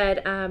 she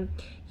said,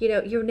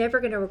 you're never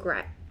going to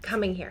regret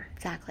coming here.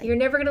 Exactly. You're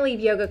never going to leave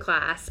yoga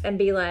class and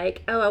be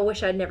like, oh, I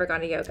wish I'd never gone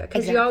to yoga.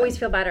 Because you always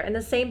feel better. And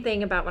the same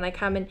thing about when I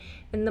come in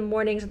the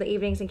mornings and the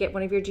evenings and get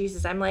one of your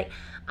juices, I'm like,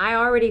 I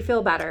already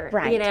feel better,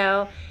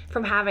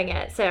 from having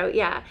it. So,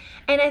 yeah.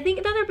 And I think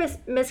another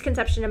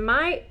misconception in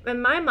my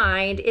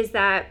mind is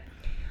that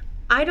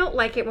I don't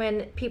like it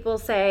when people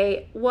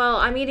say, well,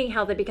 I'm eating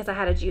healthy because I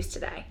had a juice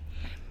today.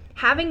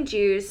 Having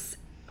juice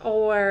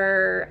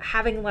or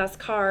having less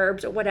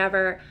carbs or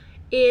whatever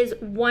is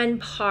one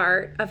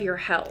part of your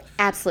health.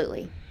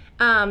 Absolutely.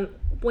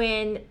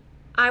 When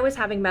I was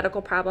having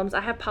medical problems,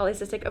 I have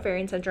polycystic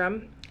ovarian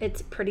syndrome.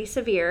 It's pretty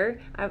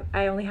severe.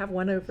 I only have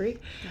one ovary,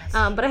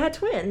 but I had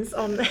twins. So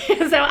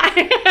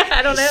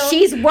I don't know.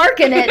 She's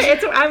working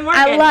it. I'm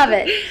working. I love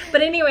it.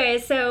 But anyway,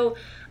 so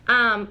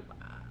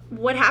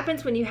what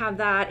happens when you have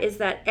that is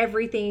that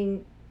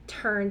everything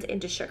turns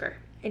into sugar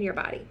in your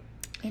body.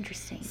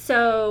 Interesting.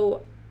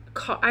 So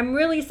I'm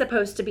really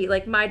supposed to be,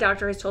 like my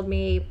doctor has told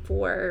me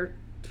for,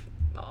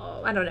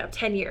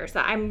 10 years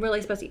that I'm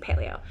really supposed to eat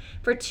paleo.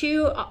 For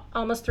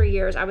almost 3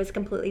 years, I was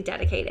completely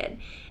dedicated.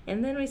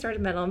 And then we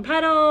started Metal and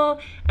Pedal,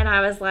 and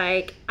I was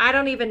like, I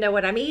don't even know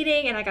what I'm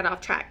eating, and I got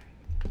off track.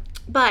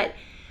 But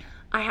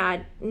I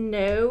had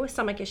no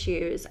stomach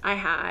issues.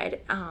 I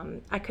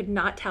could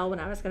not tell when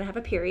I was going to have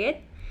a period.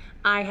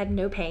 I had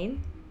no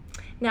pain.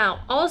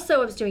 Now,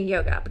 also I was doing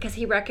yoga because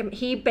he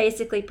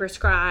basically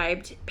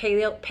prescribed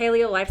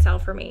paleo lifestyle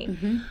for me.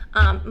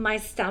 My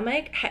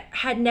stomach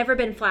had never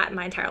been flat in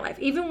my entire life.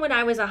 Even when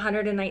I was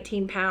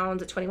 119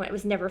 pounds at 21, it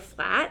was never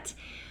flat.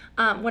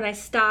 When I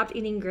stopped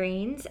eating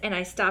grains and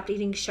I stopped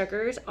eating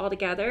sugars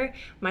altogether,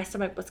 my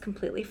stomach was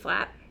completely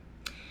flat.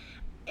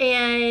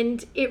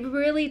 And it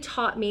really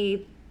taught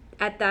me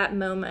at that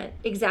moment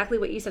exactly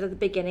what you said at the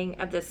beginning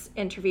of this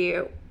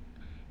interview.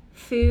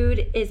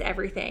 Food is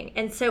everything.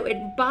 And so it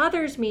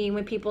bothers me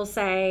when people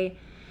say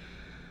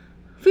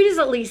food is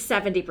at least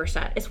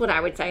 70%. It's what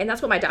I would say. And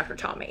that's what my doctor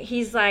taught me.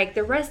 He's like,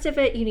 the rest of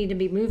it, you need to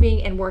be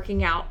moving and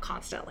working out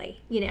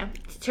constantly,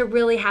 to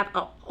really have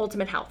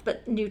ultimate health.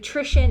 But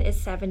nutrition is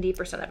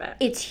 70% of it.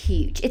 It's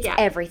huge. It's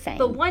everything.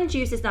 But one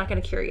juice is not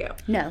going to cure you.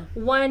 No.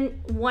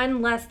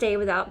 One less day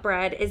without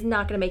bread is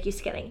not going to make you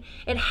skinny.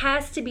 It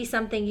has to be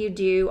something you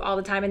do all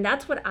the time. And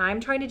that's what I'm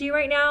trying to do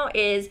right now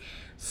is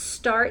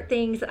start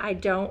things that I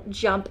don't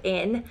jump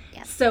in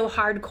so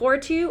hardcore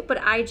to,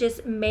 but I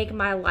just make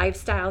my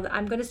lifestyle that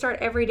I'm going to start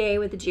every day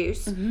with the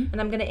juice and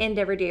I'm going to end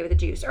every day with the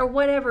juice, or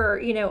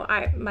whatever,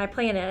 my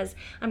plan is.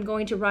 I'm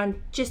going to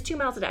run just 2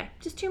 miles a day,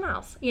 just 2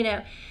 miles,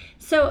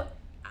 So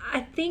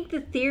I think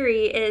the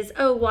theory is,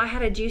 I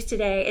had a juice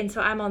today and so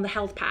I'm on the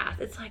health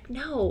path. It's like,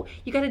 no,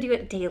 you got to do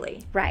it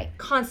daily. Right.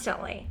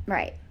 Constantly.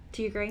 Right.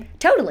 Do you agree?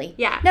 Totally.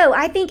 Yeah. No,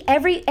 I think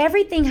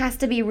everything has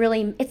to be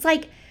really, it's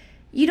like,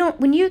 you don't,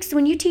 when you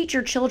teach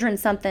your children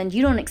something,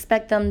 you don't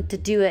expect them to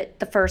do it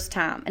the first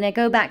time. And I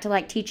go back to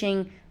like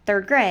teaching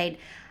 3rd grade.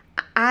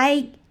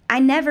 I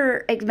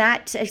never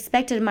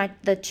expected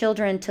the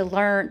children to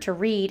learn to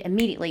read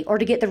immediately or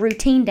to get the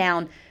routine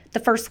down the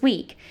first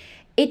week.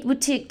 It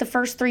would take the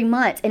first 3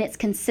 months, and it's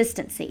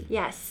consistency.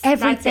 Yes.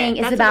 Everything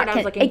is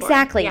about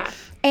exactly. Yeah.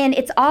 And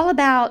it's all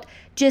about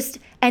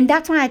and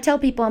that's why I tell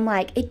people, I'm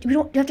like, you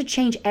don't have to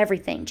change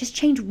everything. Just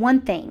change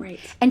one thing. Right.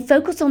 And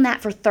focus on that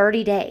for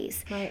 30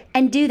 days. Right.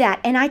 And do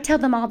that. And I tell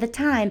them all the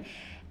time,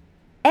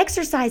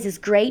 exercise is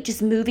great,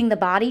 just moving the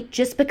body,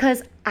 just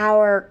because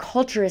our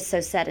culture is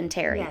so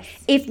sedentary. Yes.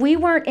 If we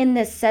weren't in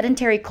this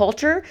sedentary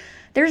culture,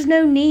 there's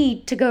no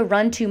need to go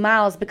run 2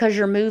 miles because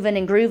you're moving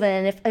and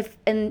grooving.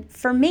 And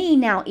for me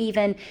now,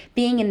 even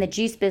being in the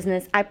juice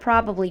business, I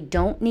probably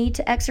don't need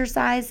to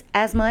exercise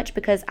as much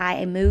because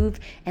I move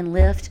and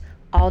lift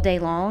all day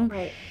long.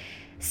 Right.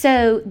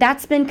 So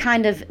that's been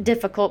kind of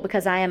difficult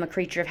because I am a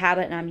creature of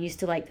habit and I'm used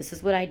to like, this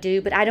is what I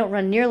do, but I don't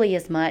run nearly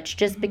as much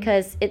just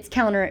because it's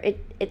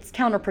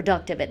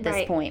counterproductive at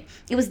this point.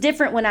 It was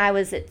different when I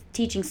was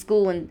teaching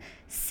school and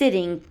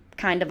sitting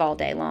kind of all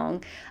day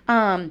long.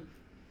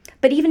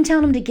 But even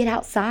telling them to get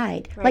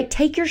outside, like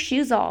take your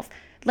shoes off,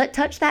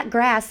 touch that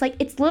grass. Like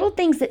it's little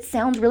things that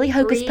sound really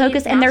hocus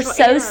pocus and they're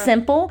so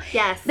simple.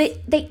 Yes.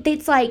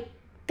 It's like,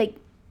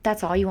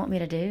 that's all you want me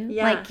to do?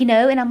 Yeah. Like,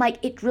 and I'm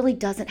like, it really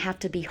doesn't have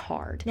to be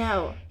hard.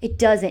 No. It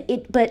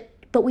doesn't. But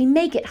we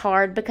make it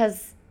hard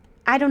because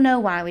I don't know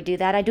why we do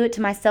that. I do it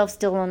to myself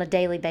still on a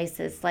daily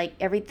basis.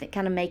 Like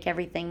make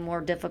everything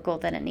more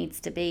difficult than it needs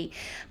to be.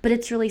 But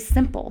it's really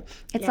simple.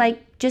 It's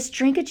like, just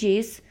drink a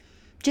juice.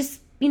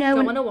 Just, go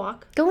on a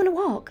walk. Go on a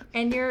walk.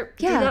 And do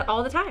that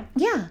all the time.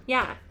 Yeah.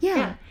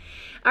 Yeah.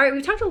 All right,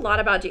 we've talked a lot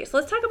about juice.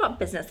 Let's talk about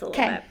business a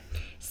little bit.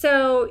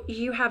 So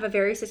you have a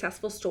very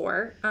successful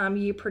store.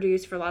 You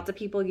produce for lots of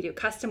people. You do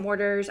custom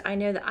orders. I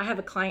know that I have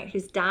a client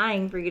who's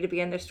dying for you to be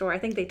in their store. I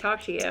think they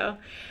talked to you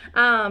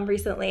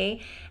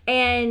recently.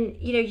 And,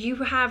 you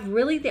have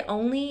really the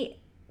only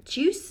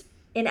juice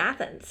in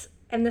Athens.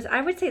 And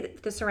I would say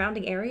that the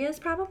surrounding areas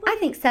probably? I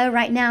think so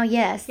right now,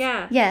 yes.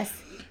 Yeah. Yes.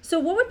 So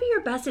what would be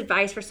your best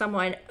advice for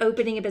someone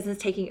opening a business,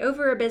 taking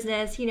over a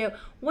business?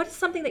 What is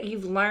something that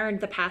you've learned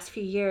the past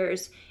few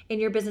years in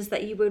your business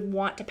that you would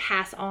want to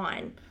pass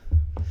on?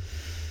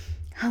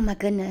 Oh my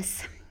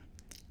goodness.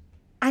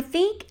 I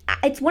think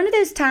it's one of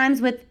those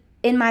times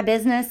in my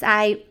business,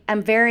 I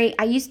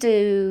used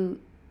to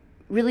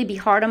really be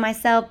hard on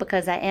myself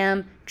because I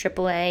am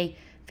AAA,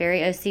 very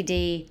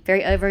OCD,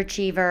 very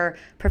overachiever,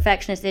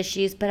 perfectionist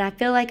issues, but I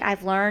feel like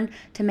I've learned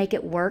to make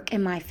it work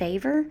in my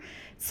favor.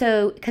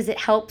 So, because it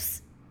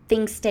helps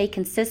things stay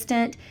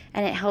consistent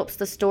and it helps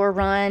the store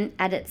run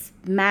at its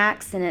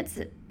max and its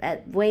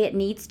way it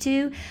needs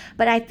to.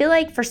 But I feel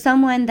like for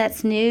someone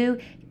that's new,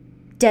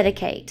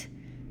 dedicate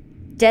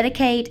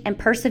and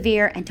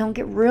persevere, and don't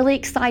get really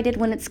excited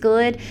when it's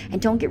good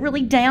and don't get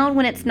really down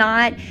when it's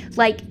not,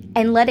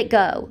 and let it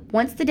go.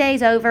 Once the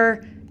day's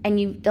over and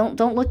you don't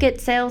look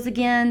at sales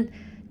again,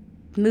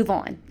 move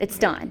on. It's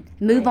done.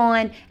 Move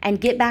on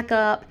and get back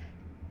up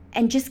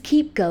and just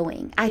keep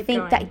going.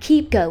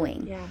 Keep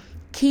going. Yeah.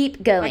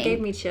 Keep going. That gave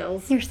me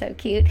chills. You're so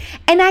cute.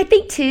 And I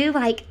think too,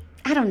 I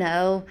don't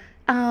know,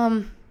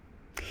 I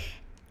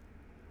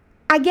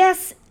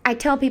guess I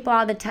tell people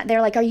all the time,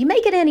 they're like, are you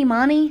making any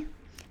money?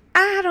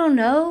 I don't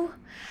know.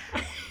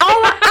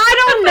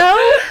 I don't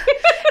know.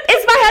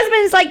 It's my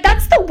husband's like,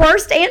 that's the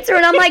worst answer.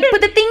 And I'm like,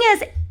 but the thing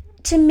is,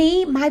 to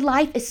me, my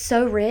life is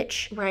so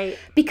rich. Right.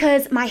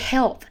 Because my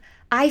health,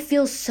 I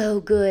feel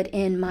so good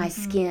in my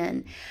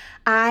skin.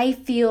 I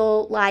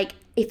feel like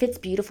if it's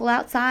beautiful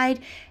outside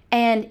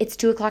and it's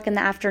 2:00 in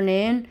the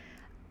afternoon,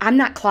 I'm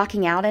not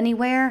clocking out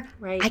anywhere.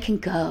 Right. I can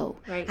go.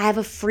 Right. I have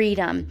a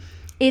freedom.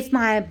 If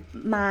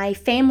my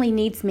family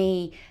needs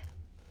me,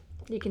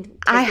 you can take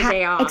the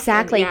day off.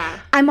 Exactly.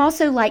 I'm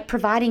also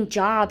providing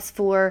jobs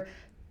for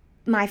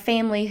my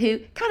family who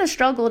kind of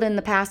struggled in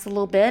the past a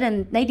little bit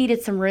and they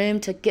needed some room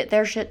to get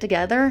their shit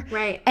together.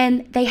 Right.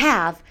 And they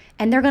have,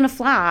 and they're going to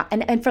fly.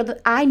 And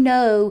I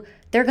know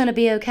they're going to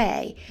be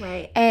okay.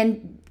 Right.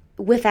 And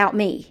without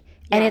me.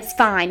 And it's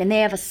fine. And they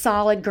have a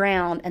solid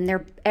ground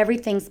and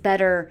everything's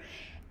better.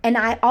 And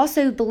I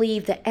also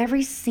believe that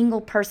every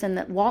single person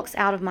that walks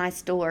out of my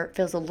store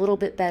feels a little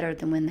bit better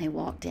than when they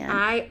walked in.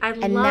 I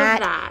and love that.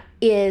 that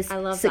Is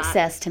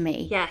success to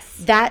me. Yes.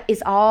 That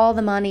is all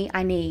the money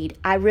I need.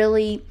 I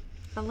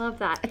love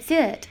that. That's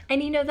it.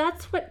 And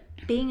that's what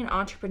being an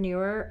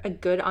entrepreneur, a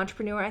good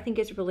entrepreneur, I think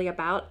is really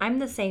about. I'm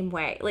the same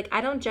way. Like,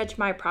 I don't judge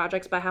my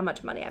projects by how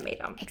much money I made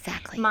them.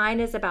 Exactly. Mine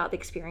is about the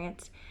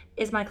experience.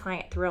 Is my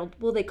client thrilled?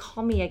 Will they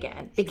call me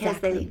again because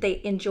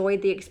they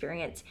enjoyed the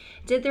experience?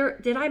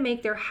 Did I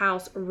make their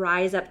house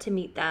rise up to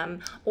meet them,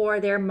 or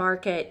their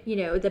market,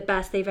 the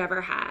best they've ever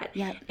had?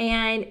 Yep.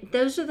 And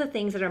those are the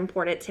things that are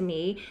important to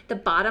me. The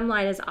bottom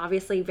line is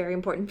obviously very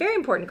important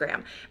to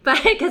Graham,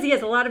 but because he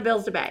has a lot of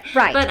bills to pay.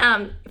 Right.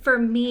 But for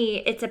me,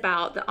 it's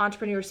about the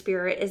entrepreneur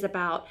spirit is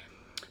about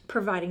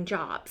providing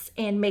jobs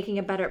and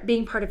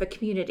being part of a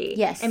community.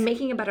 Yes. And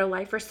making a better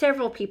life for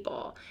several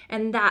people.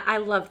 And that, I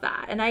love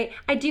that. And I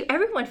do,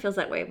 everyone feels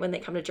that way when they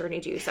come to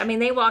Journey Juice. I mean,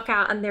 they walk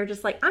out and they're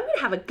just like, I'm going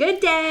to have a good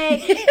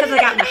day because I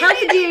got my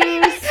healthy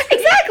juice.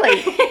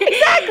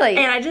 Exactly.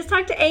 And I just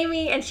talked to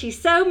Amy and she's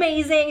so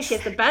amazing. She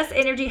has the best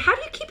energy. How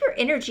do you keep your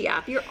energy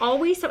up? You're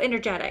always so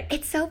energetic.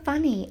 It's so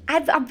funny.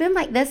 I've been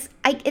like this.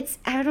 I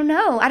don't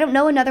know. I don't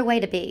know another way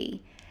to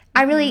be.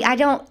 I really, I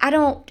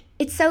don't.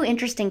 It's so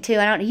interesting too.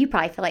 I don't know. You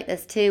probably feel like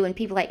this too. When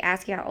people like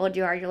ask you how old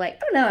you are, you're like, I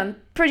don't know. I'm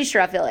pretty sure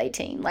I feel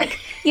 18. Like,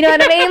 you know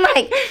what I mean?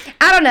 Like,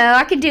 I don't know.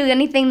 I can do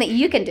anything that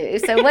you can do.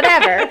 So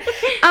whatever.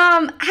 I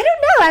don't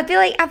know. I feel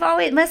like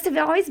must have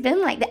always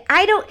been like that.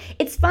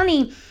 It's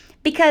funny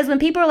because when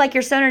people are like,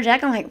 you're so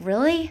energetic, I'm like,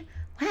 really?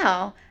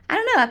 Wow. I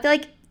don't know. I feel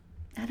like,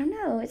 I don't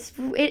know. This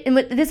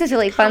is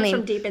really funny. Comes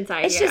from deep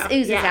inside. It just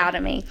oozes out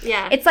of me.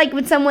 Yeah. It's like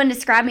when someone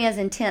described me as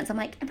intense, I'm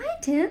like, am I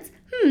intense?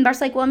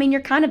 Bart's like, well, I mean, you're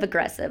kind of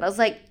aggressive. I was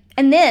like,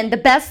 and then the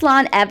best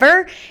line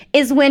ever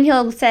is when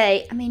he'll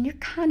say, I mean, you're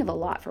kind of a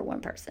lot for one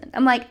person.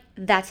 I'm like,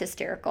 that's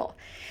hysterical.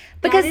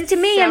 Because to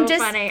me, I'm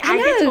just, funny. I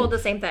get told the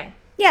same thing.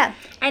 Yeah.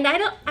 And I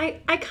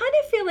kind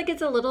of feel like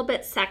it's a little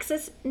bit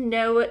sexist.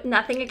 No,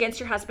 nothing against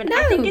your husband. No.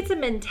 I think it's a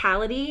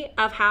mentality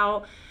of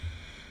how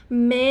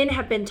men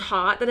have been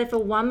taught that if a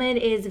woman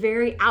is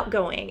very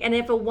outgoing and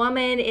if a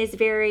woman is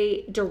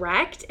very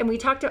direct, and I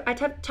talked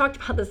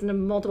about this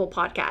in multiple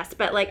podcasts,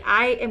 but like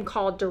I am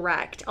called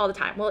direct all the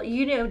time. Well,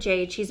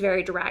 Jade, she's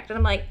very direct. And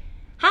I'm like,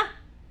 huh?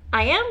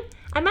 I am?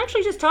 I'm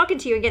actually just talking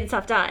to you and getting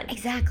stuff done.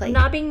 Exactly. I'm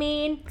not being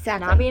mean.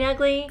 Exactly. Not being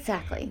ugly.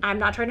 Exactly. I'm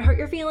not trying to hurt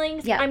your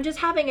feelings. Yeah. I'm just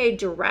having a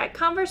direct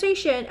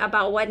conversation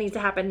about what needs to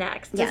happen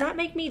next. Does that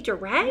make me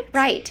direct?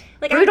 Right.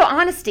 Like, brutal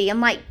honesty.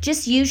 I'm like,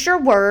 just use your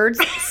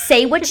words,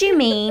 say what you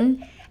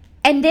mean,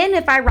 and then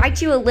if I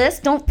write you a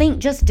list, don't think,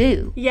 just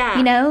do. Yeah.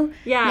 You know?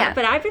 Yeah.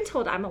 But I've been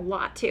told I'm a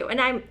lot too.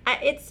 And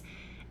it's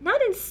not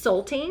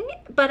insulting,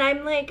 but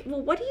I'm like,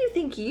 well, what do you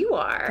think you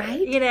are?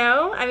 Right.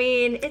 I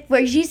mean, it's...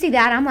 Whereas you see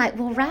that, I'm like,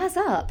 well, rise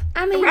up.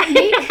 I mean,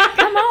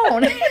 come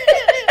on.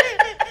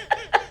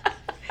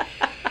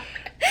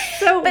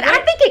 But I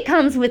think it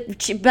comes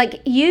with,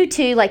 like, you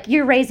two, like,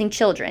 you're raising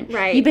children.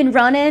 Right. You've been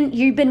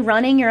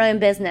running your own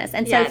business.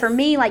 And so Yes. for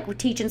me, like, with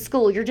teaching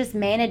school, you're just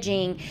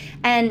managing.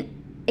 And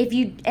if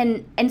you,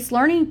 and it's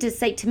learning to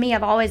say, to me,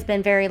 I've always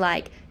been very,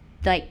 like,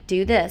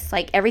 do this.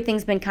 Like,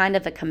 everything's been kind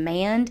of a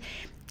command.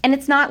 And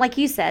it's not, like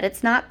you said,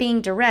 it's not being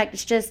direct.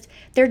 It's just,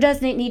 there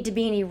doesn't need to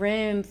be any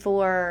room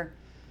for...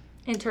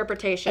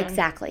 interpretation.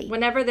 Exactly.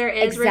 Whenever there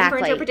is room for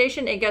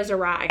interpretation, it goes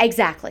awry.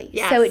 Exactly.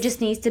 Yes. So it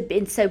just needs to be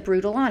in so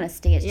brutal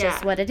honesty. It's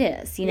just what it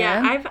is, you know?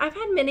 Yeah, I've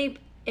had many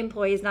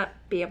employees not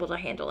be able to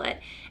handle it.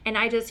 And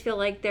I just feel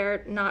like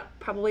they're not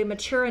probably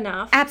mature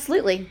enough.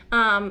 Absolutely.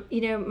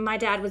 My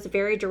dad was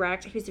very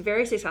direct. He was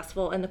very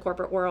successful in the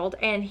corporate world,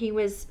 and he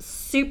was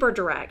super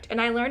direct. And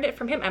I learned it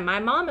from him. And my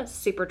mom is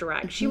super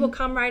direct. Mm-hmm. She will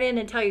come right in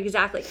and tell you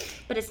exactly.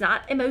 But it's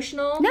not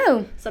emotional.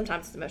 No.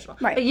 Sometimes it's emotional.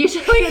 Right. But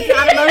usually it's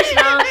not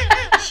emotional.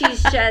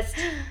 She's just,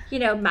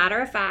 matter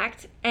of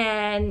fact.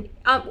 And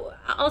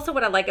also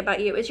what I like about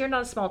you is you're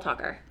not a small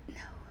talker.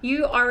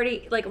 You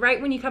already, like,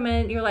 right when you come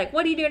in, you're like,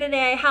 what are you doing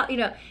today? How,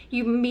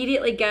 you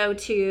immediately go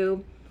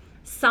to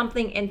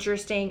something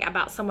interesting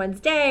about someone's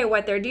day or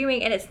what they're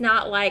doing. And it's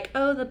not like,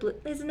 oh,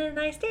 isn't it a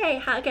nice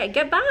day? Okay,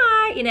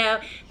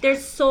 goodbye.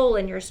 There's soul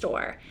in your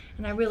store.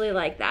 And I really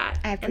like that.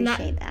 I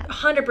appreciate that.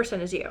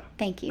 100% is you.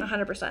 Thank you.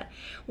 100%.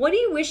 What do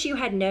you wish you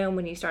had known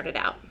when you started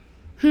out?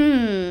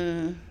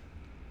 I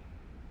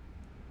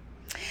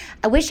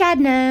wish I'd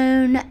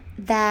known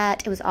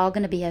that it was all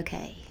going to be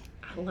okay.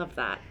 I love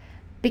that.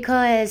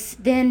 Because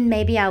then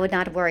maybe I would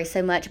not worry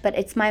so much. But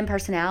it's my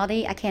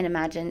personality. I can't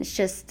imagine. It's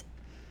just,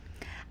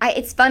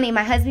 it's funny.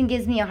 My husband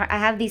gives me I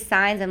have these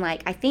signs. I'm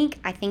like, I think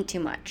too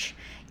much.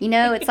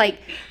 It's like,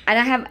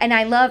 and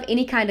I love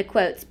any kind of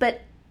quotes.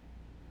 But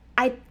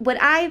I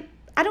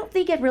don't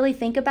think I'd really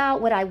think about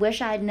what I wish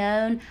I'd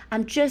known.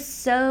 I'm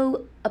just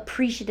so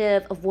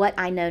appreciative of what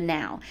I know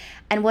now.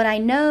 And what I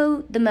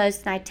know the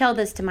most, and I tell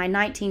this to my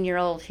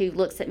 19-year-old who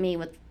looks at me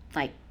with,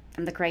 like,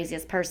 I'm the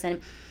craziest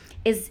person,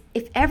 is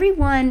if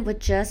everyone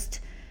would just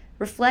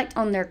reflect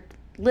on their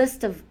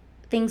list of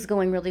things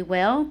going really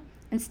well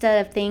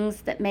instead of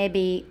things that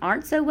maybe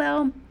aren't so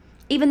well,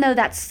 even though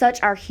that's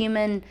such our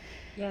human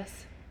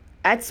yes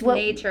that's what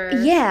nature.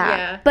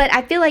 Yeah. But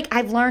I feel like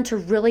I've learned to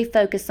really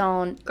focus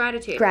on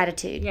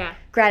gratitude. Yeah.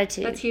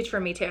 Gratitude. That's huge for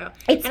me too.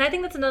 And I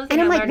think that's another thing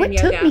and I'm I like, learned in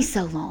what yoga. took me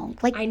so long?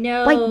 Like, I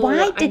know. Like,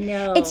 why did I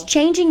know. It's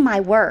changing my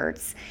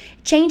words.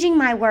 Changing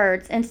my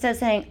words instead of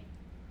saying,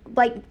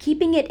 like,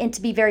 keeping it and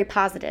to be very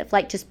positive,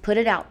 like, just put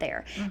it out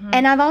there.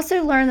 And I've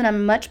also learned that I'm a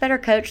much better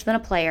coach than a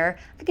player.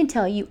 I can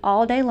tell you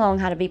all day long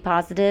how to be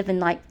positive and,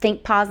 like,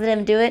 think positive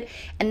and do it.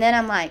 And then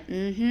I'm like,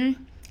 you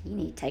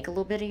need to take a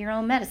little bit of your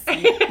own medicine.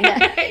 You know?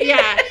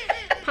 Yeah.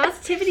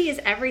 Positivity is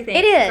everything.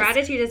 It is.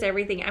 Gratitude is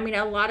everything. I mean,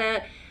 a lot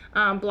of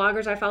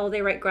bloggers I follow,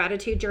 they write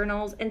gratitude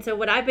journals. And so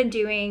what I've been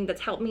doing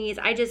that's helped me is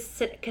I just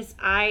sit, because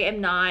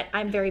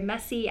I'm very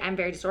messy. I'm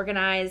very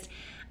disorganized.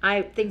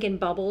 I think in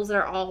bubbles that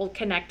are all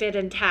connected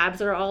and tabs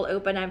that are all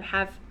open. I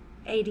have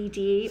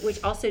ADD,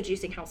 which also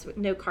juicing helps me.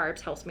 No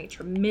carbs helps me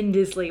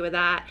tremendously with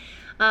that.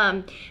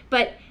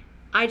 But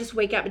I just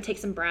wake up and take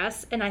some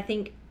breaths. And I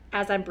think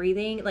as I'm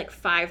breathing, like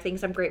 5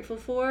 things I'm grateful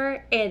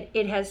for. And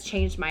it has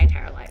changed my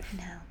entire life.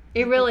 No.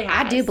 It really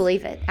has. I do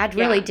believe it. I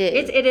really do.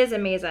 It is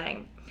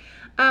amazing.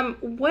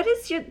 What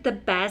is the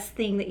best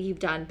thing that you've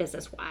done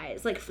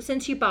business-wise? Like,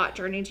 since you bought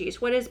Journey Juice,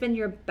 what has been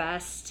your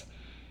best,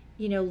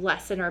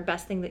 lesson or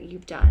best thing that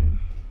you've done?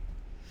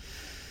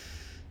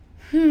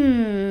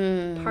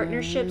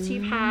 Partnerships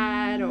you've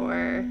had,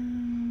 or...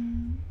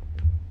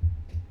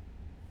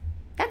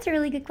 That's a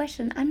really good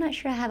question. I'm not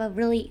sure I have a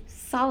really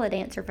solid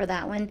answer for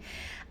that one.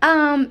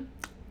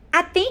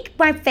 I think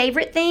my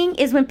favorite thing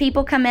is when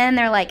people come in,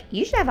 they're like,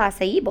 you should have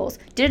acai bowls.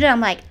 I'm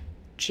like,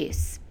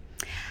 juice.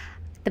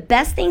 The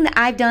best thing that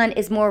I've done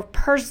is more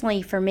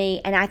personally for me,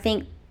 and I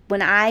think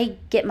when I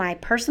get my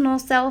personal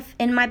self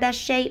in my best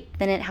shape,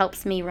 then it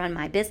helps me run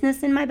my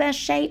business in my best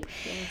shape.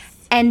 Yes.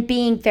 And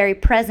being very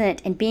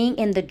present and being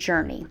in the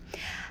journey.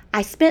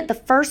 I spent the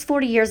first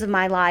 40 years of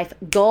my life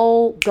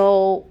goal.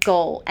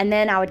 And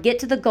then I would get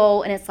to the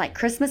goal and it's like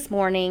Christmas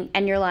morning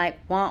and you're like,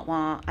 wah,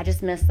 wah. I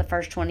just missed the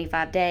first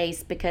 25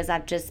 days because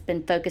I've just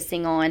been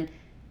focusing on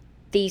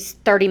these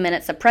 30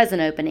 minutes of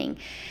present opening.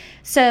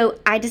 So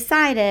I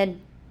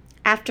decided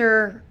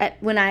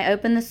when I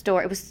opened the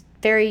store,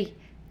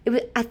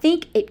 I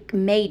think it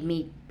made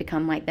me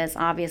become like this,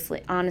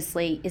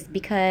 honestly, is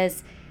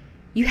because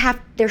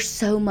there's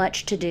so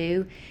much to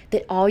do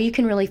that all you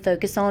can really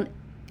focus on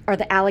are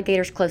the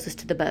alligators closest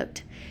to the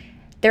boat.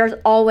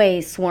 They're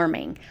always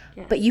swarming,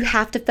 yes. But you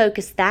have to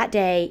focus that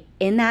day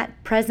in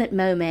that present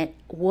moment.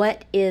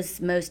 What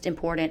is most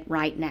important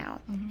right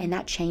now? And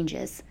that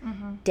changes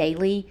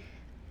daily,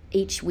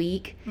 each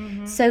week.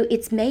 So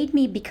it's made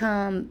me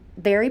become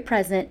very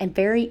present and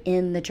very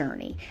in the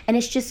journey. And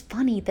it's just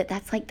funny that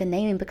that's like the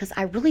naming, because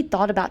I really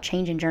thought about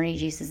changing Journey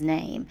Juice's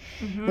name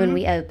when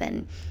we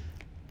opened.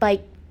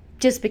 Like,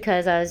 just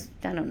because I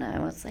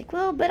was like,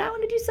 well, but I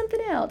want to do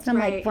something else. And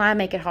I'm like, why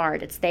make it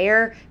hard? It's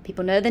there.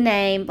 People know the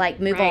name. Like,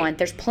 move on.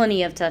 There's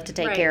plenty of stuff to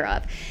take care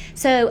of.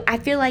 So I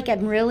feel like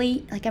I'm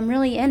really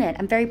in it.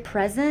 I'm very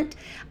present.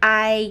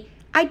 I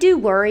do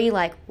worry,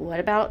 like, what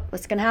about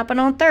what's going to happen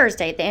on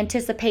Thursday? The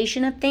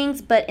anticipation of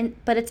things. But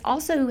it's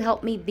also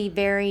helped me be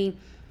very,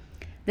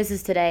 this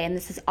is today, and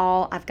this is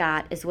all I've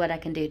got is what I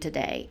can do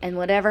today. And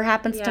whatever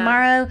happens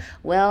tomorrow,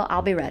 well,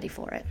 I'll be ready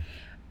for it.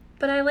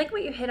 But I like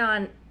what you hit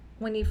on.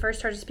 When you first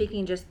started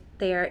speaking just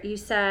there, you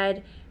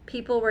said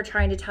people were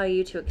trying to tell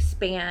you to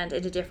expand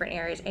into different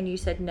areas, and you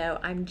said, no,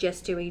 I'm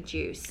just doing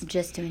juice.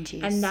 Just doing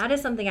juice. And that is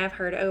something I've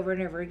heard over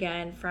and over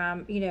again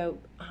from,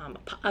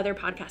 other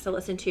podcasts I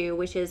listen to,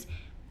 which is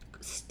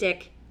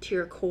stick to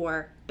your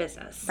core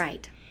business.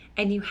 Right.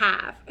 And you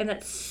have, and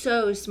that's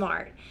so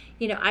smart.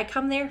 I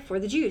come there for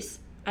the juice.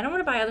 I don't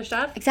want to buy other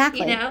stuff.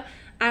 Exactly.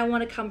 I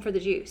want to come for the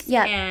juice.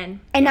 Yeah.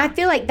 And I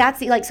feel like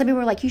that's like, some people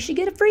are like, you should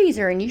get a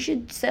freezer and you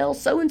should sell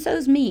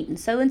so-and-so's meat and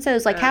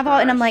so-and-so's like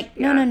and I'm like,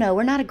 no,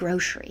 we're not a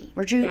grocery.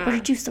 We're a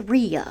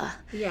juiceria.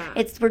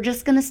 Yeah. We're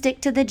just going to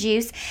stick to the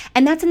juice.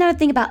 And that's another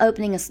thing about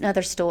opening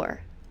another store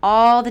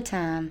all the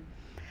time.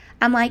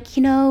 I'm like,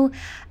 this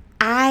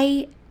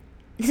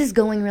is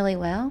going really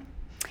well.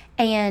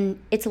 And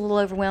it's a little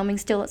overwhelming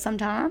still at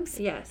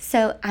sometimes. Yes.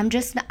 So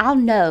I'll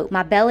know.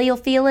 My belly will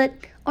feel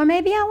it, or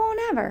maybe I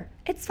won't ever.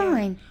 It's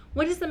fine. Yeah.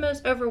 What is the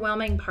most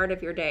overwhelming part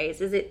of your days?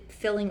 Is it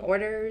filling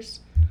orders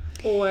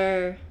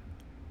or?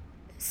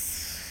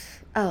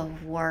 Oh,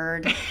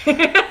 word.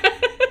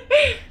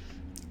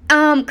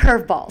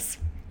 Curveballs.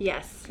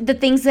 Yes. The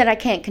things that I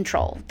can't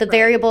control. The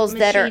variables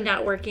that are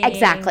not working.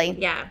 Exactly.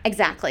 Yeah.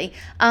 Exactly.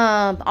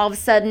 All of a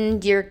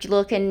sudden you're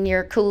looking,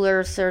 your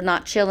coolers are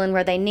not chilling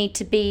where they need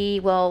to be.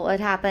 Well, what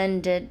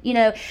happened? But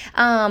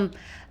I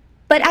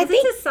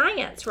think it's a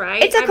science,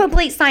 right? It's a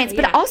complete science,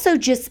 but also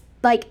just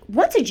like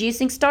once a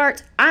juicing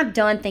starts, I'm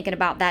done thinking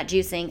about that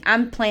juicing.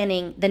 I'm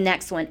planning the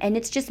next one. And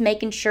it's just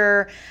making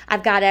sure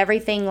I've got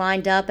everything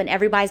lined up and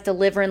everybody's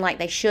delivering like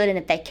they should. And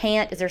if they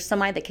can't, is there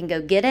somebody that can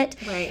go get it?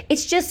 Right.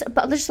 It's just,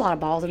 but there's a lot of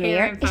balls in the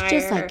air. It's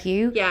just like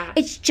you. Yeah.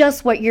 It's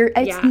just what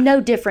it's no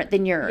different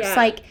than yours. Yeah.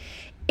 Like,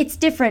 it's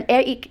different.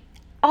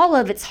 All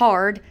of it's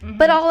hard,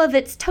 but all of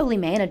it's totally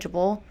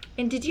manageable.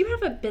 And did you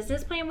have a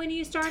business plan when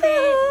you started?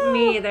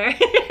 Me either.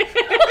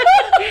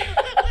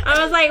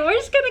 I was like, we're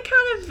just going to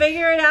kind of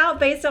figure it out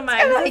based on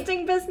my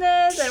existing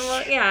business.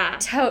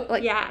 And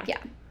Totally. Yeah.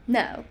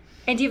 No.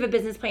 And do you have a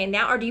business plan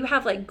now? Or do you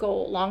have like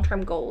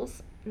long-term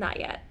goals? Not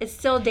yet. It's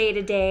still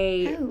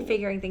day-to-day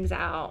figuring things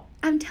out.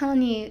 I'm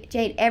telling you,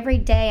 Jade, every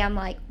day I'm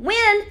like,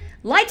 win!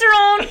 Lights are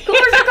on,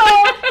 coolers are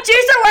cold,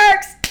 juicer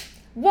works,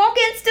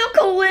 walk-in still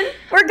cooling.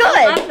 We're good.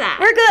 I love that.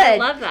 We're good. I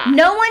love that.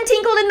 No one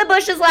tinkled in the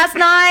bushes last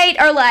night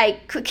or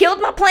like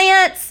killed my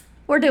plants.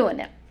 We're doing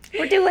it.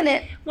 We're doing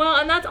it. Well,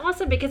 and that's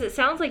awesome because it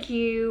sounds like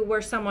you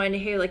were someone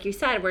who, like you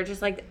said, were just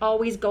like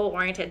always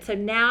goal-oriented. So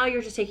now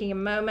you're just taking a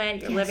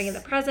moment, you're living in the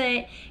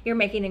present, you're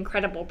making an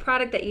incredible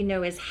product that you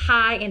know is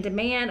high in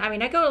demand. I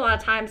mean, I go a lot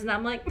of times and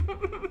I'm like,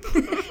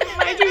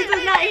 my juice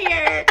is not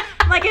here.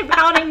 I'm like a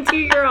pouting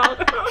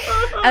 2-year-old.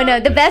 Oh no,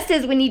 the best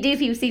is when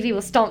you see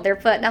people stomp their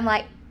foot and I'm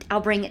like, I'll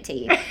bring it to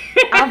you.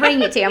 I'll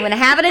bring it to you. I'm going to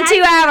have it in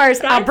 2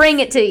 hours. I'll bring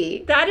it to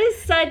you. That is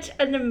such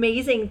an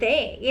amazing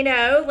thing, you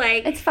know?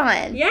 Like, it's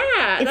fun.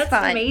 Yeah, it's that's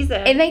fun.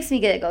 Amazing. It makes me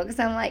giggle because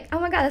I'm like, oh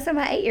my God, that's what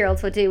my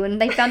 8-year-olds would do when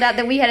they found out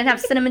that we hadn't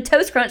have Cinnamon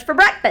Toast Crunch for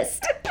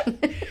breakfast.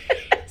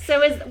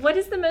 So what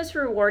is the most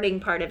rewarding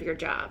part of your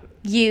job?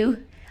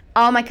 You.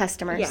 All my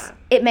customers. Yeah.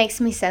 It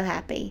makes me so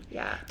happy.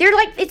 Yeah. They're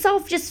like, it's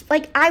all just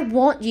like, I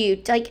want you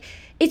to, like,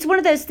 it's one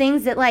of those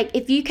things that, like,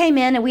 if you came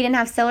in and we didn't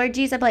have celery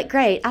juice, I'd be like,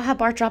 great, I'll have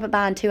Bart drop it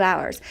by in 2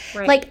 hours.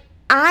 Right. Like,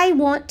 I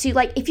want to,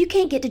 like, if you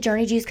can't get to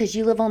Journey Juice because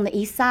you live on the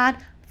east side,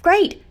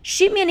 great.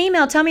 Shoot me an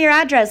email. Tell me your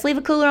address. Leave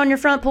a cooler on your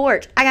front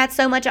porch. I got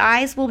so much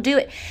ice. We'll do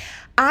it.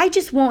 I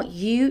just want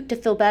you to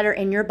feel better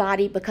in your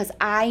body because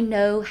I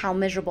know how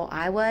miserable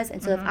I was.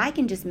 And so if I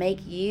can just make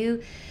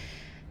you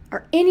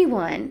or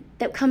anyone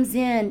that comes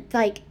in,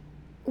 like,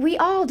 we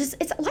all just,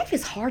 life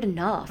is hard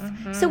enough.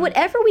 So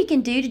whatever we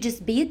can do to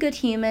just be a good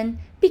human,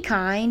 be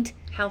kind.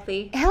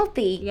 Healthy.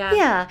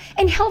 Yeah.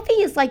 And healthy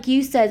is, like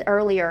you said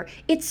earlier,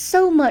 it's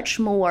so much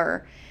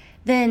more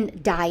than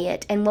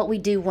diet and what we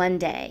do one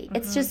day.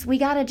 It's just, we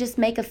got to just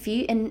make a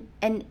few, and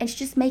it's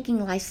just making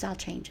lifestyle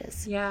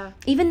changes. Yeah.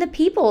 Even the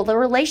people, the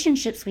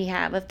relationships we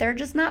have, if they're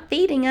just not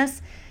feeding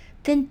us,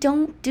 then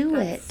don't do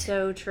it. That's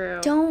so true.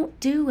 Don't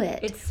do it.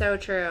 It's so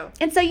true.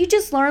 And so you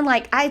just learn,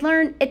 like,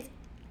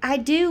 I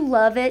do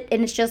love it,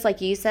 and it's just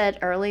like you said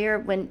earlier,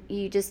 when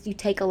you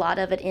take a lot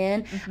of it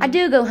in. I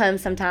do go home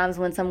sometimes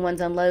when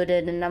someone's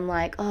unloaded, and I'm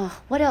like,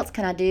 oh, what else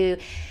can I do?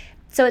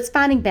 So it's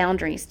finding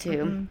boundaries,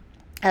 too,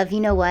 of, you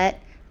know what,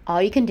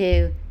 all you can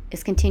do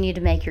is continue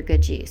to make your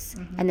good juice.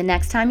 And the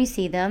next time you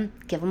see them,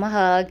 give them a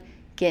hug,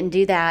 get and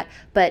do that,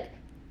 but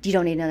you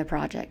don't need another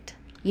project.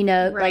 You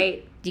know,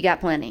 like, you got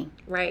plenty.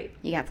 Right.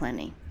 You got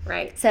plenty.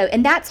 Right. So,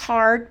 and that's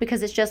hard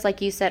because it's just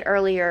like you said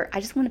earlier, I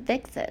just want to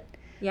fix it.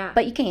 Yeah.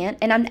 But you can't.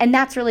 And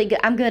that's really good.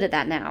 I'm good at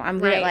that now. I'm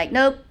good at, like,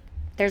 nope,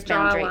 there's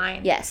boundary. Draw a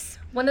line. Yes.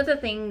 One of the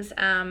things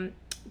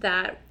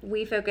that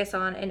we focus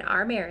on in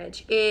our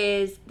marriage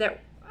is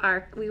that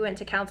we went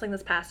to counseling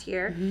this past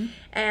year,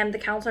 and the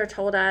counselor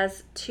told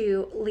us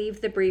to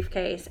leave the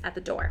briefcase at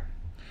the door.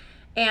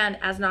 And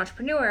as an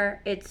entrepreneur,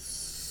 it's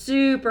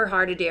super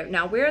hard to do.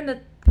 Now,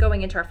 we're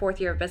going into our 4th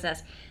year of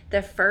business.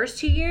 The first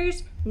 2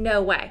 years,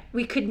 no way.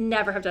 We could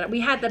never have done it.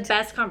 We had the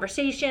best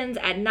conversations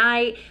at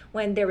night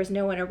when there was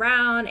no one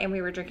around and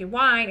we were drinking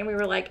wine and we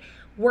were like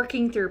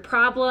working through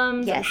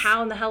problems and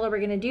how in the hell are we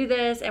going to do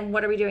this and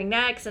what are we doing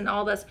next and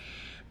all this.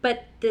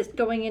 But this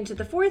going into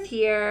the 4th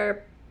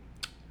year,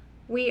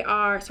 we're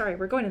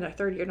going into our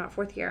 3rd year, not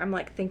 4th year. I'm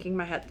like thinking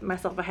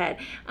myself ahead.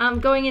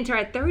 Going into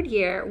our 3rd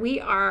year,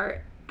 we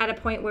are at a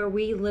point where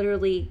we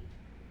literally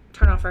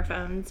turn off our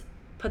phones,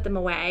 put them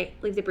away,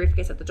 leave the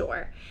briefcase at the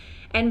door.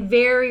 And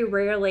very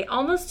rarely,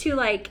 almost to,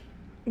 like,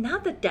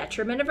 not the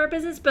detriment of our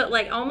business, but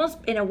like almost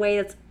in a way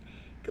that's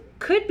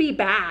could be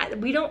bad.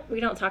 We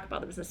don't talk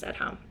about the business at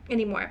home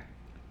anymore.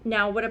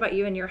 Now, what about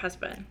you and your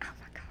husband? Oh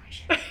my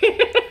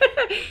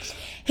gosh.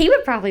 He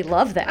would probably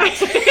love that.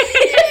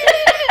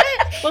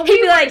 Well,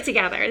 we work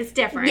together. It's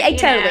different. Yeah,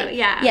 totally.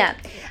 Yeah. Yeah.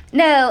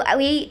 No,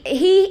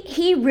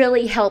 he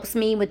really helps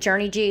me with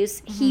Journey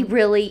Juice. He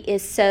really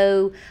is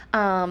so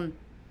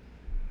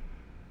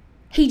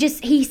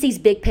he sees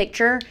big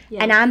picture,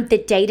 and I'm the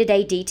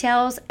day-to-day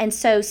details, and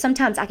so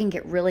sometimes I can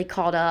get really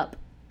caught up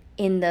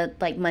in the,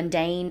 like,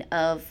 mundane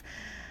of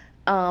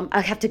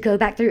I have to go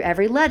back through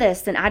every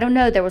lettuce, and I don't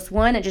know, there was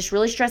one that just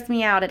really stressed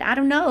me out, and I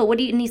don't know,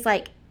 and he's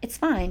like, it's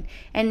fine,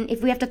 and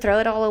if we have to throw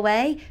it all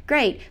away,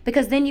 great,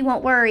 because then you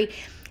won't worry.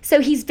 So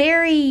he's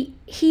very,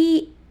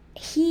 he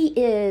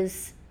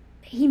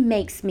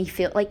makes me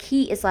feel like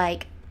he is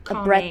like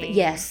calming. A breath.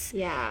 Yes.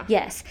 Yeah.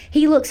 Yes.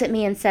 He looks at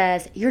me and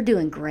says, you're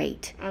doing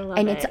great. I love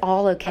and it. It's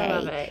all okay. I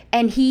love it.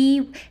 And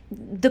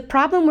the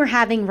problem we're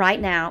having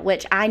right now,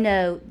 which I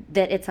know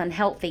that it's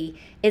unhealthy,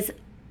 is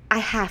I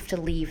have to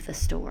leave the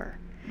store.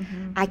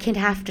 I can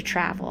have to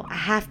travel. I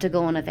have to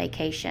go on a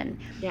vacation.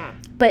 Yeah.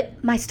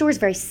 But my store is a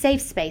very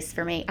safe space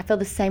for me. I feel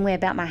the same way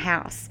about my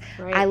house.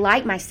 Right. I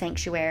like my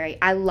sanctuary.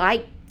 I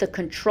like the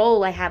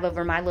control I have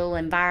over my little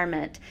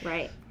environment.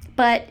 Right.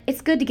 but it's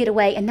good to get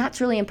away, and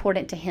that's really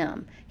important to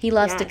him. He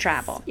loves to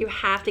travel. You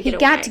have to get away. He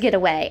got to get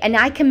away. And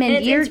I commend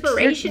and it's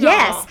inspirational.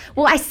 Yes.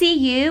 Well, I see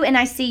you and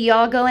I see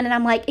y'all going, and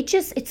I'm like,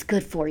 it's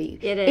good for you.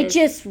 It is. It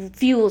just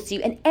fuels you.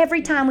 And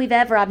every time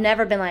I've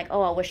never been like,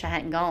 oh, I wish I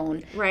hadn't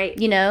gone. Right.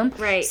 You know?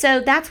 Right.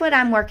 So that's what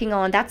I'm working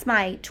on. That's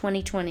my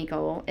 2020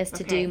 goal, is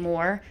to do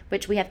more,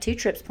 which we have 2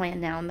 trips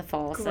planned now in the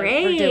fall. Great.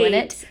 So we're doing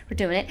it.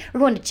 We're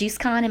going to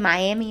JuiceCon in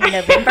Miami in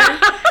November.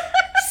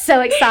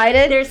 So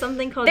excited. There's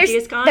something called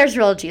JuiceCon? There's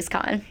real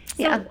JuiceCon.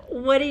 So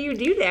what do you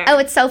do there? Oh,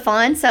 it's so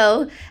fun.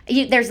 So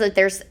there's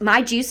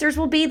my juicers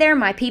will be there.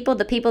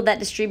 The people that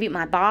distribute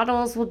my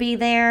bottles will be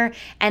there.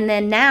 And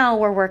then now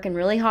we're working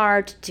really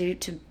hard to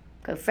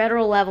go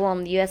federal level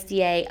on the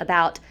USDA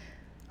about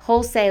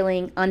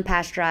wholesaling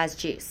unpasteurized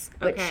juice,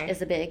 which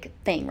is a big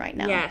thing right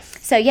now. Yes.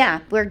 So yeah,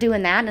 we're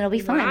doing that, and it'll be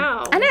fun.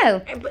 Wow. I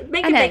know.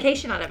 Make a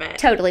vacation out of it.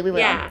 Totally, we will.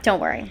 Yeah. Don't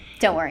worry.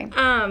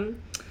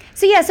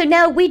 So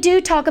no, we do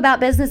talk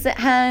about business at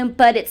home,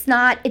 but it's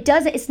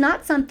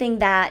not something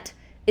that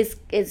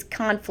is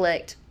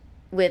conflict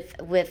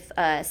with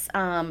us.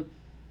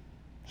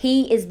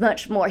 He is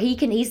much more,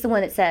 he's the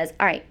one that says,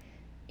 all right,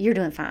 you're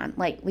doing fine.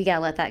 Like, we got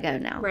to let that go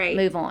now. Right.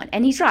 Move on.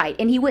 And he's right.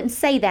 And he wouldn't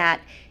say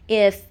that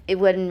if it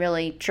wasn't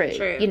really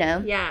true. You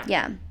know? Yeah.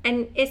 Yeah.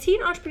 And is he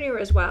an entrepreneur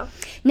as well?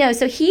 No,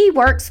 so he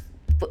works.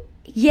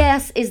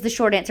 Yes is the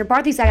short answer.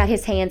 Barthy's got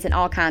his hands in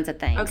all kinds of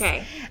things.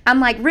 Okay.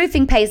 I'm like,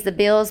 roofing pays the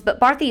bills, but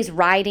Barthy's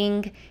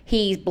writing,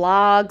 he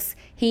blogs,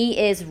 he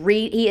is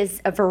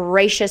a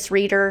voracious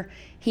reader.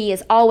 He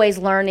is always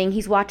learning.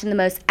 He's watching the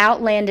most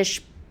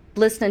outlandish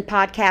listening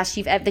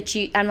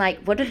podcasts I'm like,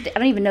 I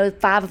don't even know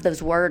 5 of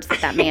those words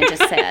that man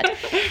just said.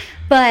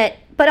 But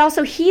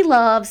also he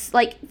loves,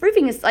 like,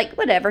 roofing is like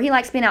whatever. He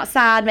likes being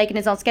outside, making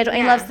his own schedule,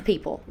 and he loves the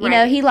people. You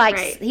know, he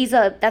likes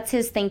that's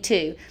his thing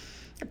too.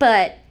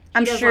 But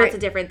I'm he does sure lots of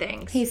different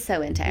things. He's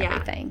so into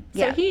everything.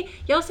 So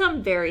y'all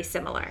sound very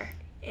similar.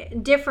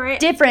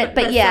 Different,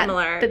 but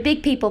similar. But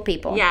big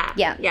people.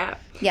 Yeah.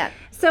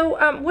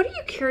 So what are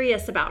you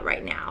curious about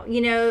right now?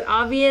 You know,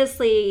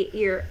 obviously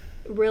you're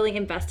really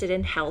invested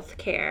in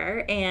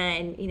healthcare,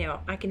 and, you know,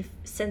 I can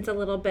sense a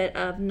little bit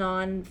of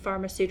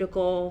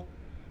non-pharmaceutical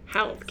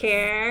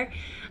healthcare.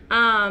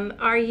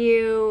 Are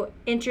you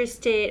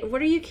interested?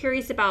 What are you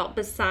curious about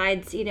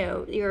besides, you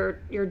know,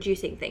 your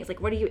juicing things?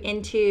 Like, what are you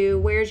into?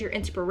 Where's your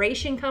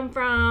inspiration come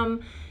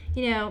from?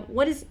 You know,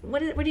 what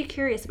are you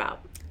curious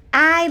about?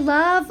 I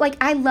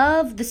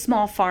love the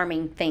small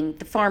farming thing,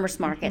 the farmers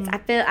markets. I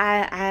feel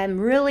I'm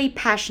really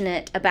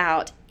passionate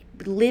about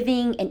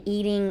living and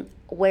eating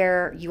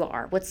where you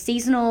are, what's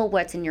seasonal,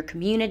 what's in your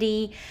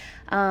community.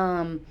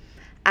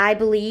 I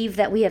believe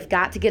that we have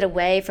got to get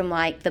away from,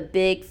 like, the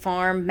big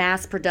farm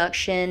mass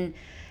production.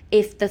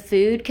 If the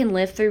food can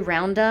live through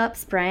Roundup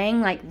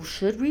spraying, like,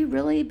 should we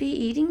really be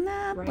eating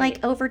that? Right.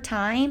 Like, over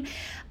time?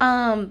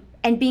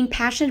 And being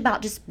passionate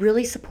about just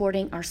really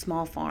supporting our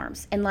small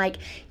farms. And, like,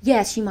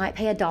 yes, you might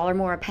pay $1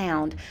 more a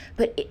pound,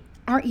 but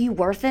aren't you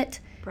worth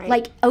it?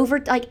 Right.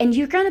 And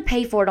you're going to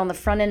pay for it on the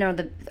front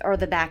end or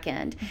the back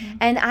end.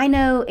 And I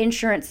know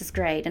insurance is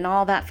great and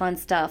all that fun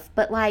stuff,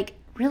 but, like,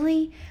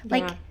 really?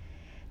 Like,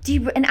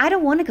 and I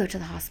don't want to go to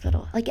the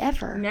hospital, like,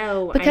 ever.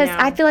 No, because I know.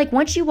 I feel like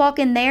once you walk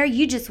in there,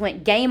 you just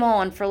went game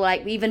on for,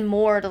 like, even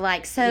more to,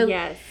 like, so.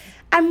 Yes.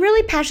 I'm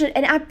really passionate,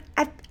 and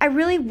I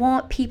really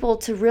want people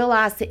to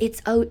realize that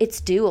it's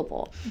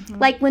doable.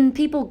 Like, when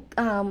people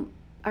are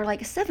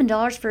like,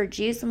 $7 for a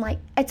juice, I'm like,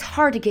 it's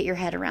hard to get your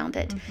head around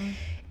it.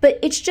 But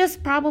it's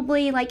just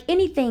probably like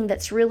anything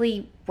that's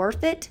really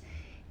worth it.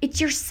 It's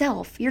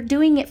yourself. You're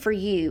doing it for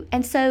you.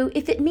 And so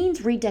if it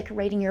means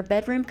redecorating your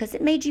bedroom because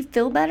it made you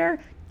feel better,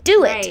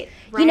 do it.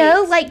 Right. You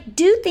know, like,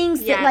 do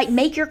things that, like,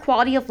 make your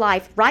quality of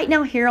life right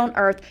now here on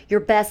earth your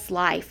best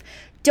life.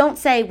 Don't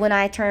say, when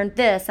I turn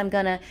this, I'm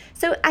going to.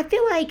 So I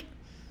feel like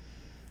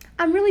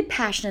I'm really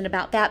passionate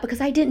about that because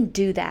I didn't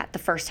do that the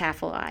first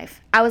half of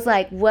life. I was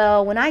like,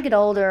 well, when I get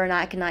older and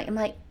I can, like, I'm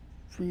like,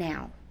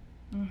 now.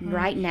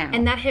 Right now.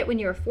 And that hit when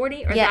you were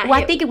 40? Or Yeah, well,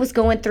 I think it was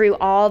going through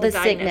all the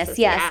sickness.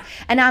 Yes. Yeah.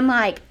 And I'm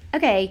like,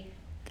 okay,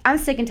 I'm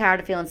sick and tired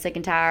of feeling sick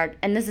and tired,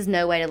 and this is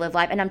no way to live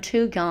life. And I'm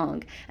too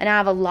young, and I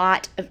have a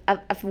lot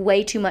of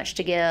way too much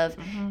to give,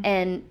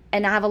 and I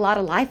have a lot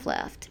of life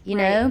left, you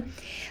know?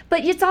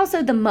 But it's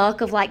also the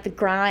muck of, like, the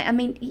grind. I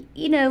mean,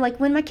 you know, like,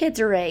 when my kids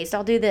are raised,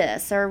 I'll do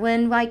this. Or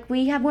when, like,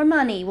 we have more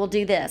money, we'll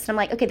do this. And I'm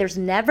like, okay, there's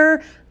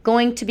never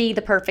going to be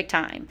the perfect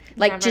time.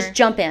 Like, just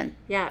jump in.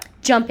 Yeah.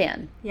 Jump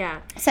in.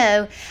 Yeah.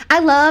 So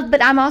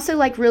but I'm also,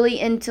 like, really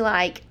into,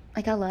 like,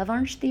 I love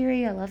Orange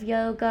Theory. I love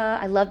yoga.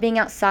 I love being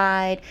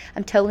outside.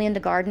 I'm totally into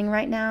gardening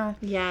right now.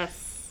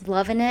 Yes.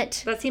 Loving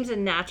it. That seems a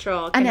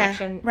natural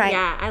connection. I know, right.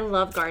 Yeah, I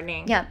love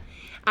gardening. Yeah.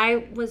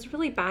 I was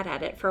really bad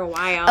at it for a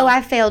while. Oh,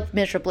 I failed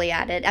miserably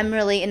at it.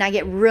 And I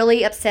get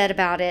really upset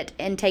about it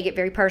and take it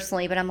very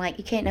personally, but I'm like,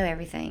 you can't know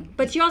everything.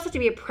 But you also have to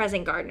be a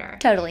present gardener.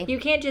 Totally. You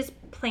can't just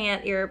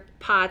plant your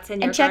pots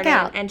in your check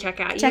garden out. and check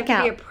out. Check you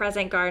have out. to be a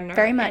present gardener.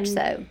 Very much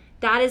so.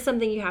 that is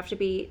something you have to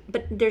be,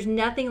 but there's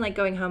nothing like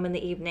going home in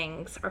the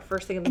evenings or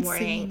first thing in the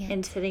morning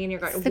and sitting in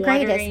your garden,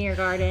 watering your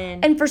garden.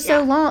 And for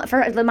so long,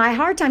 for my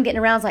hard time getting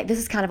around is like, this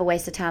is kind of a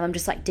waste of time. I'm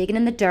just like digging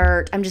in the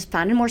dirt. I'm just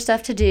finding more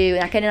stuff to do.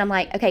 And I'm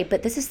like, okay,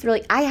 but this is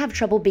really, I have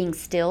trouble being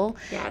still.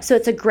 Yes. So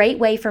it's a great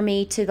way for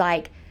me to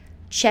like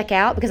check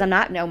out because I'm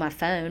not on my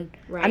phone.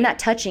 Right. I'm not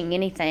touching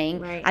anything.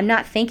 Right. I'm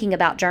not thinking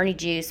about Journey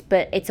Juice,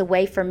 but it's a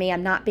way for me.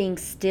 I'm not being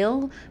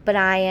still, but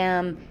I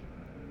am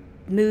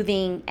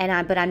moving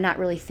but I'm not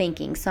really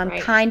thinking. So I'm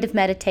kind of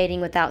meditating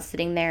without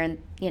sitting there and,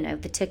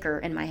 the ticker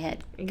in my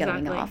head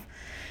going off.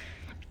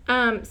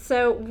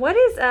 So what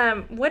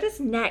is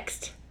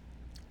next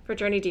for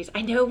Journey Juice?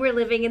 I know we're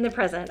living in the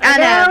present. I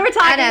know we're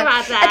talking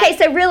about that. Okay,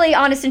 so really,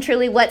 honest and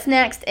truly, what's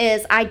next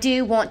is I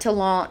do want to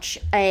launch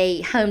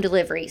a home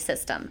delivery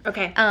system.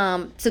 Okay.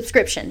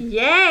 Subscription. Yay!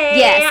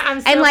 Yes. I'm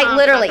so and like pumped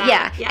literally, about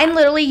that. yeah. And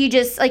literally, you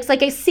just it's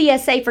like a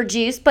CSA for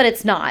juice, but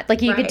it's not.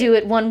 Like you could do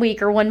it 1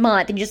 week or 1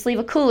 month, and you just leave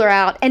a cooler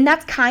out, and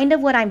that's kind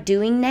of what I'm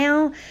doing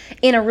now,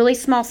 in a really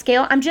small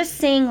scale. I'm just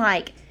seeing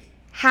like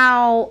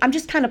how I'm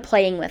just kind of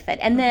playing with it,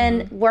 and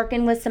then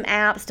working with some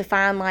apps to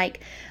find like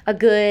a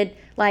good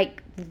like.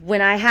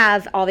 When I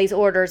have all these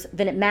orders,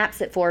 then it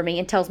maps it for me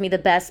and tells me the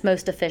best,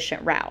 most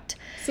efficient route.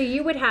 So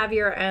you would have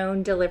your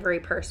own delivery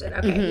person.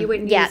 Okay. You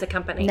wouldn't use a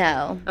company.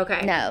 No.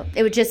 Okay. No.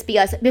 It would just be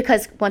us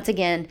because, once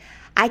again,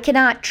 I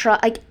cannot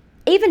trust, like,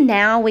 even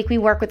now, we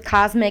work with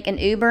Cosmic and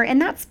Uber, and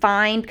that's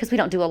fine because we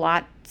don't do a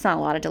lot. It's not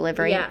a lot of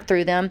delivery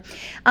through them.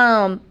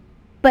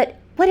 But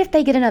what if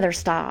they get another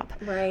stop?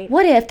 Right.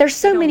 What if there's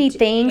so many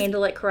things.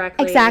 Handle it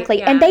correctly. Exactly.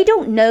 Yeah. And they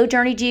don't know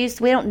Journey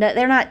Juice. We don't know.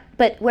 They're not.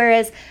 But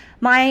whereas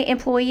my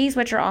employees,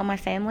 which are all my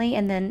family,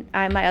 and then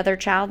my other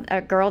child,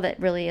 a girl that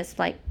really is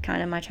like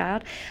kind of my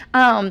child,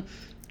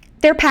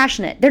 they're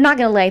passionate. They're not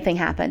going to let anything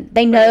happen.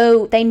 They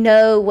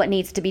know what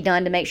needs to be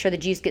done to make sure the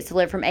juice gets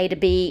delivered from A to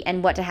B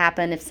and what to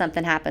happen if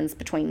something happens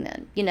between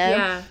then.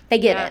 Yeah. They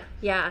get it.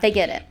 Yeah. They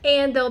get it.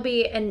 And they'll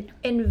be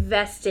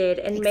invested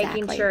in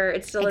making sure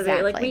it's delivered.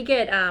 Exactly. Like we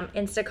get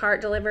Instacart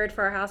delivered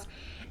for our house,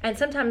 and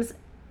sometimes.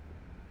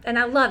 And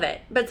I love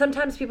it, but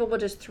sometimes people will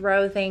just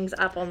throw things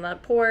up on the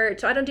porch.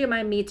 So I don't do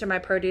my meats or my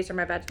produce or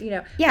my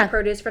my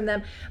produce from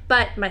them,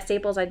 but my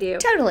staples I do.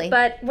 Totally.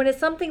 But when it's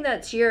something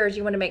that's yours,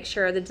 you want to make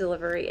sure the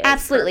delivery is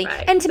absolutely.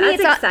 perfect. And to me,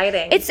 it's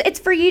exciting. It's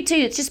for you too.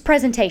 It's just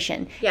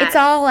presentation. Yes.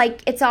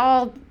 It's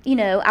all.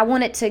 I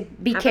want it to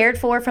be cared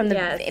for from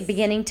the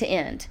beginning to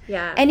end.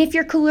 Yeah. And if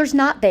your cooler's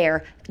not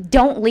there,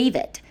 don't leave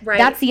it. Right.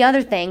 That's the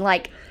other thing.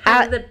 Like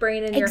have the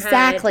brain in your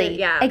head.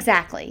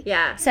 Exactly.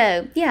 Yeah.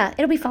 So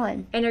it'll be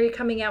fun. And are you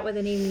coming out with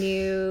any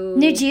new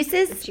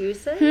juices?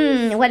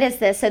 Juices? What is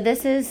this? So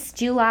this is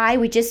July.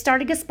 We just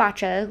started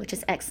gazpacho, which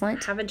is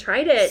excellent. Haven't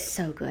tried it.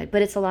 So good,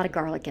 but it's a lot of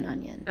garlic and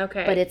onion.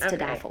 Okay. But it's to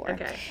die for.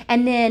 Okay.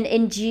 And then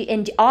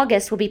in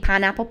August will be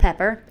pineapple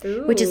pepper,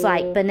 which is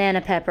like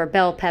banana pepper,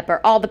 bell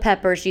pepper, all the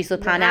peppers used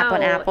with pineapple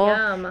and apple.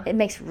 Yum. It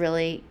makes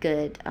really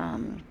good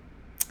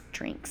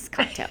drinks,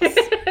 cocktails.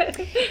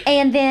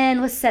 And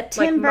then with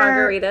September, like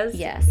margaritas.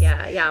 Yes.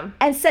 Yeah, yum.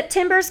 And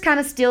September's kind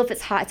of still, if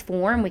it's hot, it's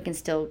warm, we can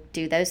still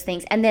do those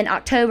things. And then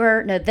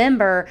October,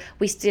 November,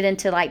 we stood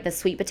into like the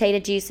sweet potato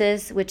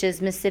juices, which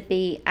is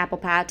Mississippi apple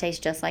pie. It tastes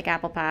just like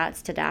apple pie.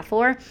 It's to die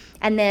for.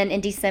 And then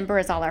in December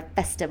is all our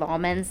festive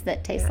almonds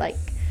that taste like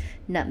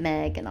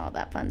nutmeg and all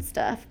that fun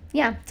stuff.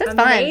 Yeah, so it's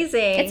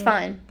amazing. Fun. It's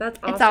fun. That's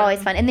awesome. It's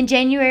always fun. And then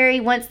January,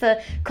 once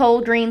the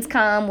cold greens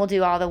come, we'll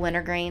do all the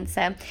winter greens.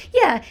 So,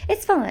 yeah,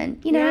 it's fun.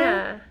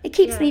 Yeah. It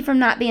keeps me from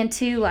not being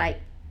too, like...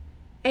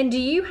 And do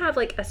you have,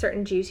 like, a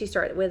certain juice you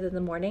start with in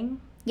the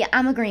morning? Yeah,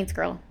 I'm a greens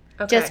girl.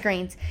 Okay. Just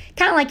greens.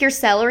 Kind of like your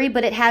celery,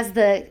 but it has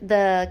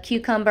the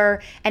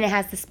cucumber, and it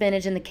has the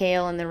spinach and the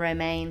kale and the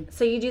romaine.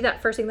 So you do that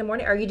first thing in the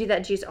morning, or you do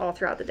that juice all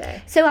throughout the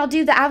day? So I'll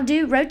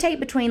rotate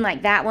between,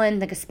 like, that one,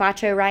 the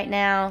gazpacho right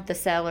now, the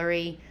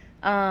celery.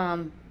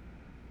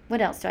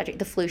 What else do I drink?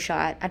 The flu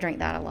shot. I drink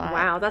that a lot.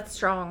 Wow, that's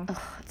strong.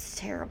 Oh, it's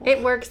terrible.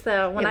 It works,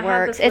 though. When I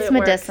have the flu, it's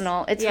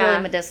medicinal. It's Yeah.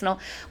 really medicinal.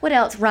 What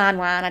else? Rhine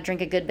wine. I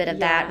drink a good bit of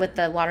that with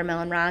the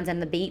watermelon rinds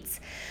and the beets.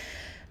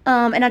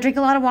 And I drink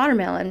a lot of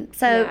watermelon.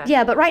 So,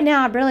 but right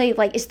now I really,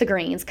 like, it's the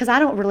greens because I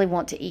don't really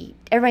want to eat.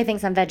 Everybody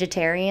thinks I'm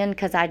vegetarian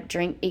because I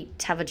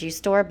have a juice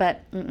store,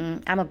 but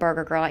I'm a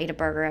burger girl. I eat a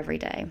burger every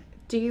day.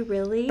 Do you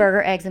really?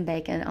 Burger, eggs, and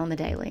bacon on the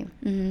daily.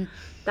 Mm-hmm.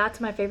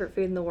 That's my favorite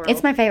food in the world.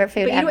 It's my favorite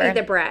food ever. But you don't eat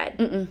the bread.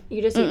 Mm-mm.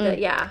 You just eat the,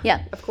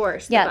 Yeah. Of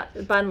course. Yeah.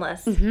 The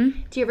bunless.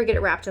 Mm-hmm. Do you ever get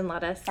it wrapped in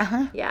lettuce?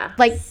 Uh-huh. Yeah.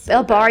 Like so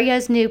El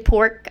Barrio's new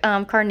pork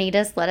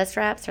carnitas lettuce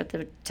wraps are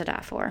to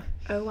die for.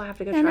 Oh, I have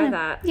to go try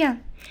that. Yeah.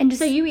 And just,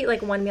 so you eat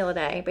like one meal a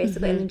day,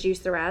 basically, and then juice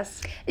the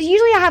rest?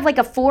 Usually I have like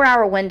a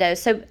 4-hour window.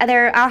 So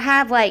I'll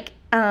have like,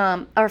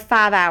 or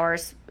 5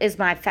 hours is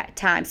my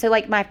time. So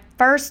like my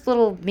first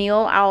little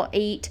meal, I'll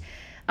eat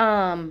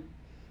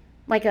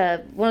like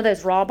one of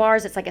those raw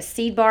bars. It's like a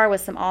seed bar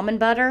with some almond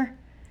butter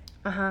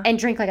and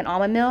drink like an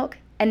almond milk.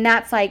 And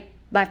that's like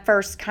my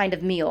first kind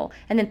of meal.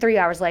 And then 3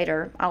 hours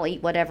later, I'll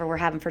eat whatever we're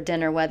having for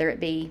dinner, whether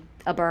it be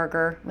a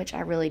burger, which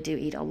I really do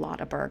eat a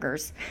lot of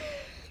burgers.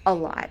 A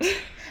lot.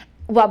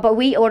 Well, but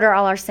we order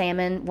all our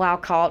salmon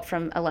wild caught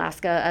from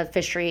Alaska, a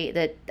fishery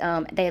that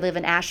they live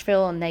in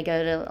Asheville and they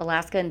go to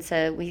Alaska, and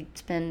so we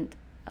spend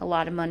a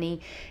lot of money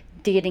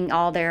getting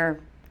all their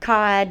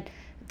cod,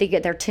 they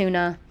get their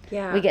tuna,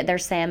 we get their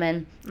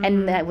salmon,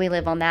 and that we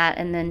live on that,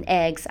 and then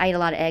eggs. I eat a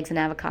lot of eggs and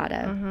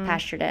avocado,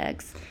 pastured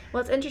eggs. Well,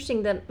 it's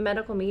interesting, the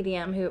medical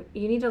medium, who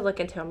you need to look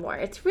into him more.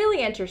 It's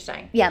really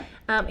interesting. Yeah.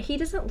 He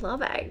doesn't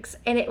love eggs.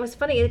 And it was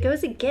funny. It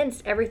goes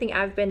against everything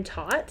I've been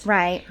taught.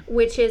 Right.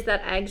 Which is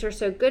that eggs are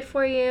so good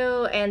for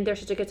you and they're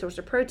such a good source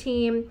of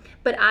protein.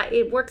 But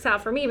it works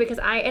out for me because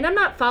I'm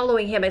not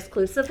following him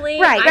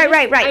exclusively. Right.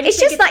 It's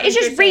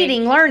just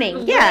reading,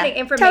 learning. Yeah.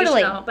 Informational.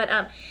 Totally.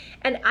 But,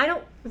 and I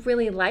don't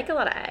really like a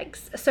lot of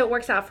eggs. So it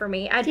works out for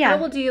me. I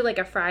will do like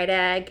a fried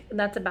egg, and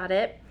that's about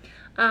it.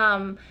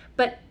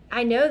 But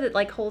I know that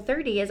like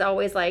Whole30 is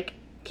always like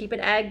keep an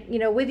egg,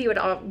 with you at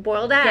all,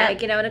 boiled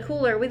egg, in a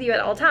cooler with you at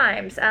all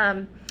times.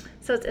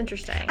 So it's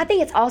interesting. I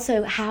think it's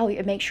also how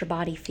it makes your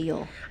body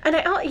feel. And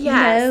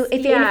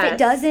if it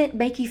doesn't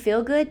make you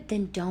feel good,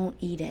 then don't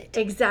eat it.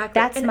 Exactly.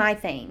 That's my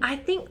thing. I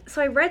think,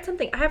 so I read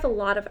something, I have a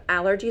lot of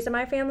allergies in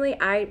my family.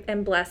 I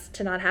am blessed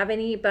to not have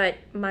any, but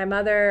my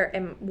mother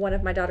and one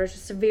of my daughters are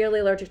severely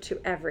allergic to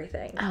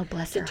everything. Oh,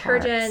 bless her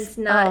Detergents,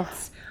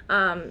 nuts,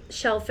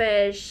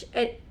 shellfish,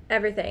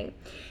 everything.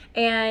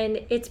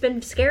 And it's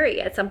been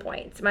scary at some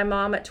points. My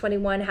mom at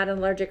 21 had an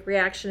allergic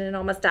reaction and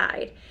almost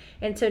died.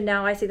 And so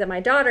now I see that my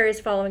daughter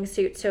is following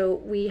suit. So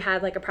we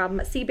had like a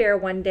problem at Sea Bear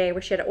one day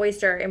where she had an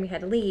oyster and we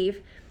had to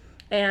leave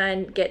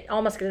and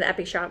almost get an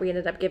epi shot. We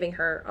ended up giving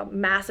her a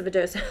massive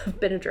dose of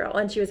Benadryl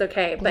and she was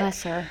okay.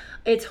 Bless her.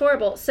 It's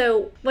horrible.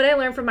 So what I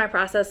learned from my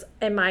process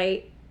and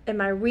my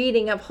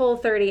reading of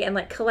Whole30 and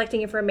like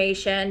collecting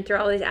information through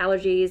all these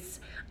allergies,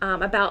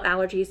 about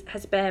allergies,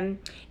 has been,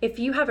 if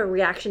you have a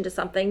reaction to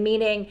something,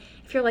 meaning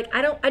if you're like,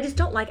 I just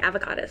don't like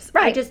avocados.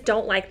 Right. I just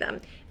don't like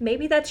them.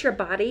 Maybe that's your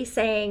body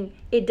saying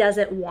it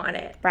doesn't want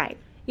it. Right.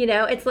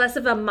 It's less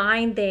of a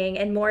mind thing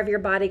and more of your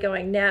body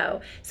going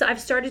no. So I've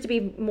started to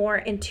be more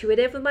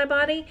intuitive with my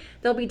body.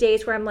 There'll be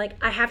days where I'm like,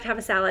 I have to have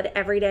a salad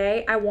every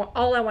day.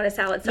 All I want is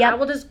salad. So I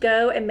will just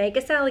go and make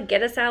a salad,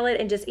 get a salad,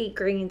 and just eat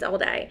greens all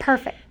day.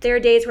 Perfect. There are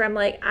days where I'm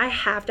like, I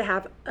have to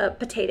have a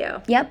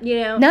potato. Yep.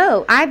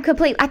 No, I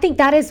think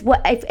that is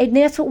and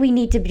that's what we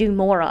need to do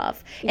more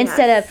of. Yes.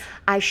 Instead of,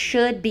 I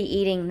should be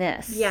eating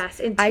this. Yes,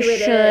 intuitive I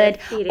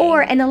should eating.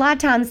 And a lot of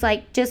times,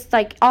 like, just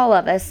like all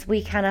of us,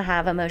 we kind of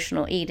have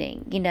emotional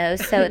eating,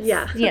 so it's,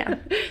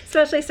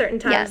 especially certain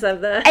times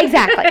of the.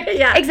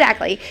 Exactly.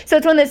 Exactly. So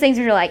it's one of those things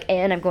where you're like,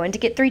 and I'm going to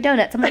get 3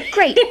 donuts. I'm like,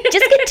 great,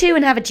 just get 2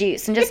 and have a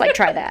juice and just like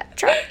try that.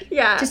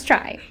 Just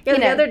try.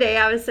 The other day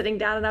I was sitting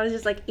down and I was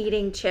just like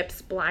eating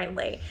chips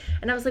blindly.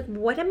 And I was like,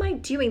 what am I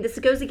doing? This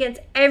goes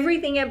against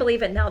everything I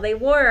believe in. Now, they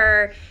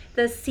were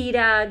the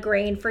Sita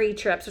grain-free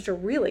chips, which are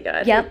really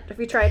good. Yep. Have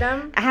you tried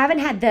them? I haven't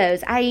had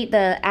those. I eat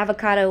the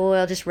avocado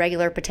oil, just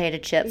regular potato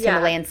chips,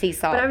 Himalayan sea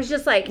salt. But I was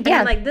just like,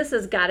 I'm like, this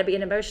has got to be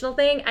an emotional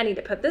thing. I need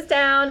to put this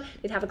down. I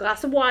need to have a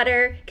glass of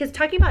water. Because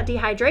talking about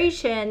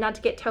dehydration, not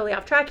to get totally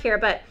off track here,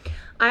 but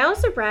I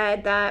also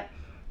read that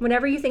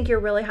whenever you think you're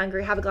really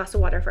hungry, have a glass of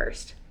water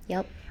first.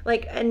 Yep.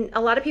 And a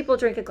lot of people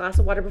drink a glass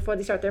of water before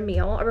they start their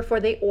meal or before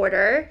they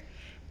order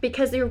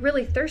because they're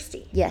really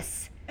thirsty.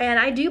 Yes. And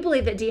I do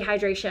believe that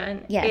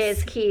dehydration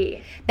is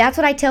key. That's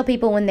what I tell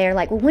people when they're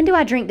like, well, when do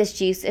I drink this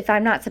juice? If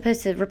I'm not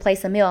supposed to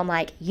replace a meal, I'm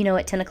like,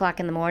 at 10 o'clock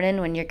in the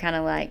morning when you're kind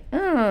of like,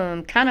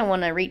 kind of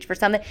want to reach for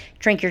something,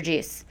 drink your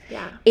juice.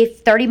 Yeah. If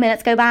 30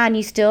 minutes go by and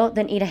you still,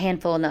 then eat a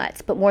handful of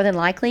nuts. But more than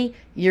likely,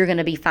 you're going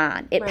to be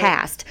fine. It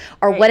passed.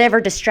 Or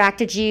whatever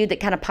distracted you that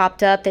kind of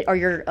popped up, or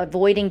you're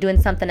avoiding doing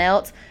something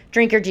else,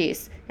 drink your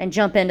juice and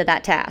jump into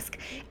that task.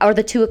 Or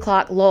the 2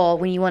 o'clock lull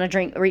when you want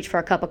to reach for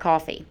a cup of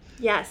coffee.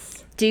 Yes.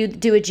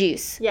 Do a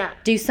juice. Yeah.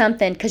 Do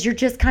something because you're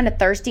just kind of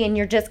thirsty and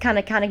you're just kind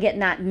of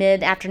getting that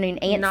mid-afternoon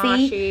antsy.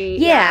 Naughty.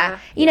 Yeah.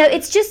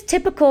 It's just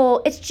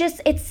typical. It's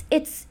just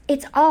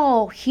it's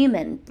all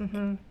human.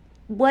 Mm-hmm.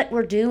 What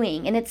we're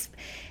doing, and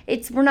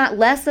it's we're not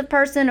less of a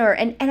person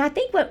and I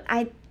think what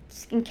I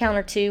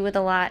encounter too with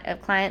a lot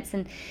of clients,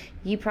 and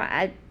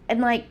I'm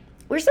like,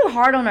 we're so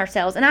hard on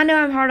ourselves, and I know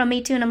I'm hard on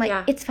me too, and I'm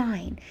like, it's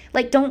fine.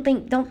 Like, don't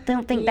think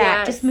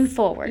back. Just move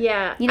forward.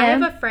 Yeah. I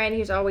have a friend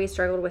who's always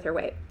struggled with her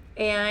weight,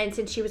 and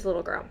since she was a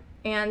little girl,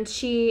 and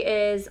she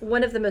is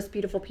one of the most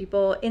beautiful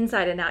people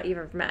inside and out you've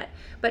ever met.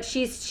 But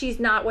she's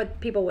not what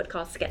people would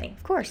call skinny.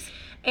 Of course.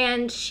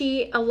 And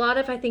a lot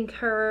of, I think,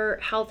 her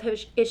health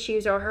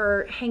issues or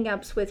her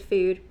hang-ups with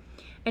food,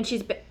 and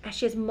she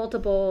has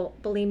multiple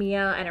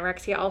bulimia,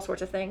 anorexia, all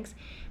sorts of things,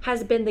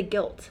 has been the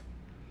guilt.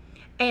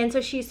 And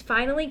so she's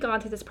finally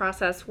gone through this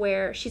process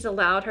where she's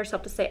allowed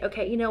herself to say,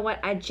 okay, you know what?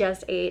 I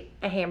just ate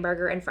a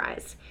hamburger and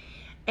fries,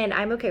 and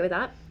I'm okay with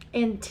that.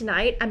 And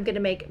tonight I'm going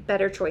to make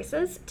better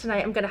choices.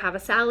 Tonight I'm going to have a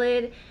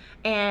salad,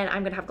 and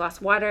I'm going to have a glass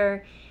of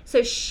water.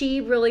 So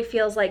she really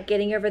feels like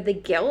getting over the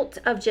guilt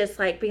of just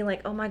like being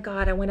like, oh my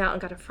God, I went out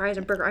and got a fries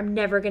and burger. I'm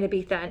never going to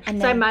be thin.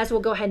 So I might as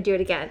well go ahead and do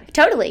it again.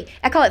 Totally.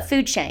 I call it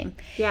food shame.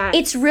 Yeah.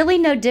 It's really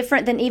no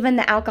different than even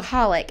the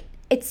alcoholic.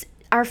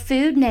 our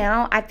food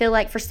now, I feel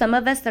like for some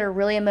of us that are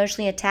really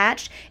emotionally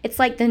attached, it's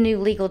like the new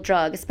legal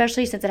drug,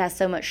 especially since it has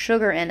so much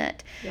sugar in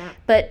it. Yeah.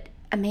 But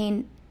I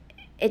mean,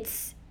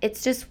 it's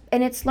just,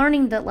 and it's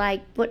learning that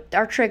like what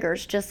our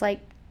triggers, just like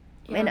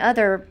in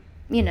other,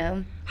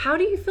 How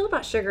do you feel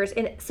about sugars?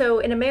 So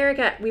in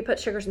America, we put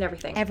sugars in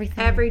everything.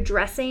 Everything. Every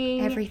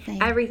dressing.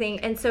 Everything.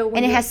 And so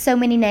it has so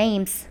many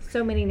names.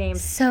 So many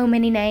names. So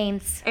many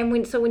names. And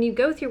when you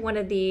go through one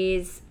of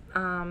these,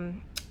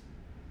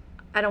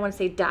 I don't want to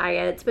say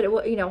diets, but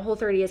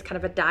Whole30 is kind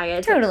of a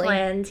diet, totally. A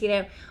cleanse,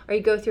 or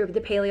you go through the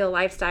paleo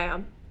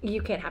lifestyle,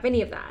 you can't have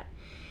any of that.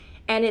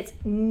 And it's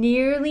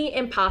nearly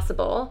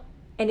impossible.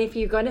 And if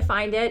you're going to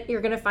find it,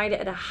 you're going to find it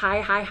at a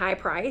high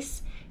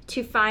price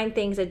to find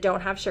things that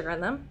don't have sugar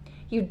in them.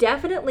 You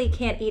definitely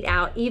can't eat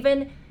out.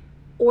 Even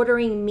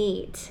ordering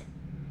meat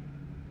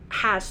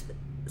has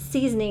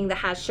seasoning that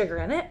has sugar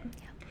in it.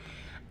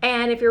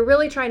 And if you're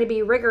really trying to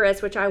be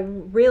rigorous, which I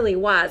really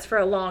was for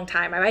a long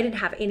time, I didn't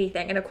have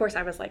anything. And of course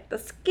I was like the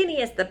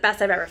skinniest, the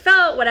best I've ever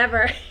felt,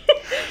 whatever.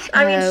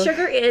 I mean,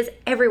 sugar is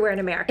everywhere in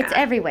America. It's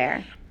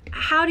everywhere.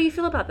 How do you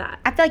feel about that?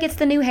 I feel like it's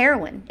the new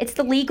heroin. It's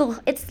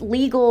legal.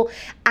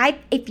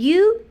 If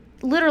you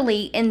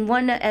literally in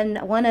one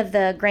of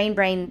the Grain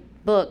Brain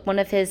book, one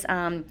of his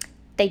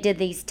they did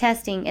these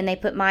testing and they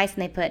put mice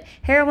and they put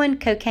heroin,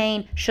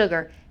 cocaine,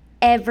 sugar.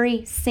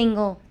 Every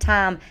single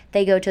time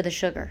they go to the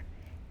sugar.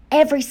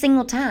 Every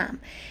single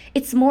time.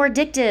 It's more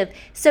addictive.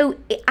 So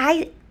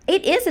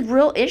it is a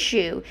real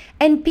issue.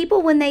 And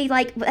people, when they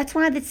that's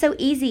why it's so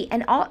easy.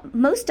 And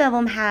most of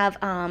them have,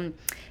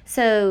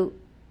 so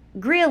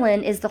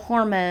ghrelin is the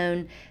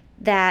hormone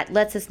that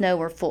lets us know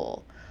we're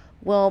full.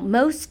 Well,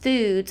 most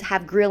foods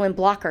have ghrelin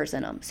blockers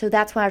in them. So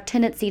that's why our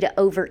tendency to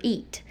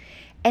overeat.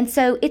 And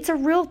so it's a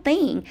real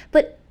thing.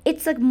 But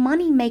it's a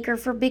money maker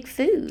for big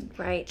food.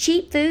 Right.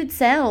 Cheap food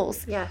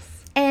sells.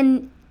 Yes.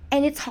 And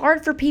it's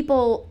hard for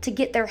people to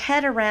get their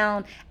head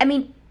around. I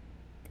mean,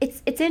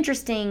 it's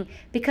interesting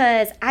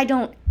because I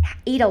don't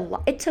eat a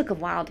lot. It took a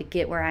while to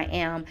get where I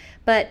am,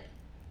 but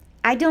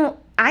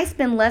I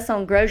spend less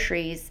on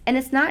groceries, and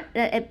it's not,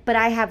 but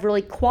I have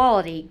really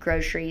quality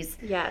groceries.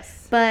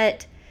 Yes.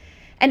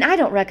 And I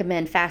don't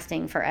recommend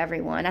fasting for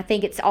everyone. I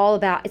think it's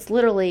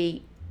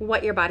literally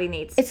what your body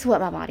needs. It's what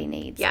my body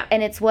needs. Yeah.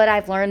 And it's what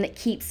I've learned that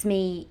keeps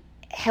me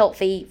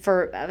healthy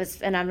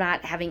and I'm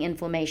not having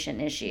inflammation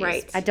issues.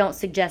 Right. I don't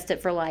suggest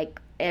it for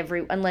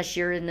unless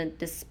you're in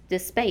this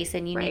space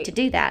and you need to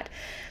do that.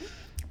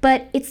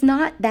 But it's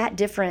not that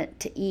different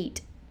to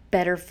eat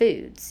better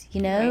foods,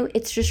 Right.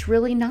 It's just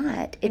really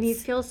not. And you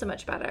feel so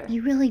much better.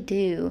 You really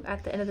do.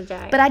 At the end of the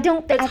day. But I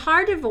don't it's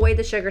hard to avoid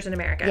the sugars in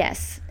America.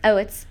 Yes. Oh,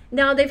 it's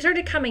now they've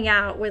started coming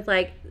out with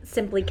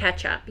simply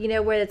ketchup,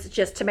 where it's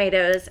just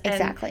tomatoes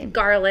and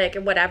garlic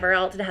and whatever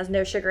else. It has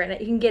no sugar in it.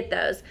 You can get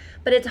those.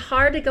 But it's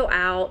hard to go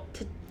out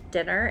to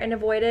dinner and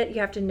avoid it. You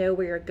have to know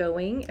where you're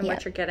going and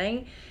what you're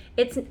getting.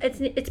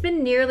 It's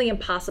been nearly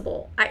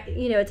impossible.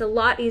 It's a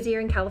lot easier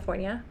in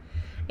California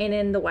and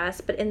in the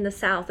West, but in the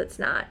South it's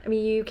not. I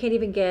mean, you can't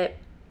even get,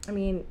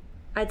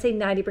 I'd say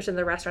 90% of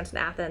the restaurants in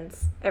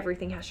Athens,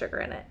 everything has sugar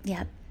in it.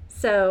 Yep.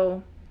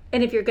 So,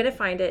 and if you're going to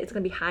find it, it's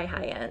going to be high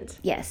end.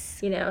 Yes.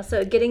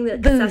 So getting the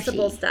bougie.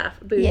 accessible stuff,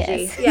 bougie.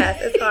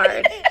 Yes, it's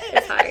hard.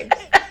 It's hard.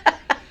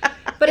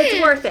 But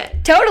it's worth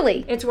it.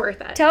 Totally. It's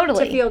worth it.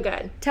 Totally. To feel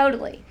good.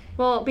 Totally.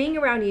 Well, being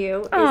around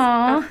you is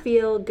Aww. a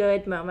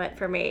feel-good moment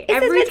for me. This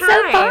Every has been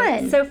time. so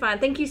fun. So fun.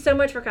 Thank you so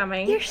much for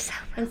coming. You're so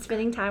welcome. And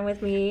spending time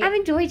with me. I've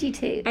enjoyed you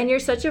too. And you're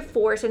such a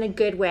force in a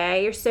good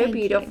way. You're so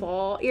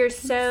beautiful. You're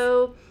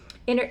so...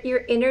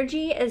 your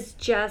energy is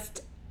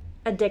just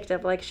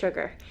addictive like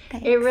sugar.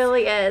 Thanks. It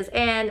really is.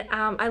 And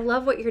I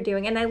love what you're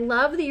doing. And I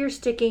love that you're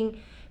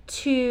sticking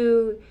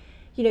to...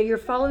 you're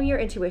following your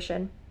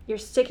intuition. You're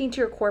sticking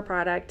to your core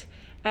product.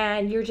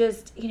 And you're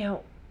just,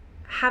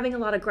 having a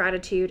lot of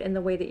gratitude in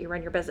the way that you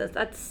run your business.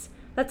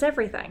 That's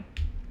everything.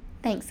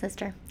 Thanks,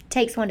 sister.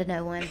 Takes one to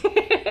know one.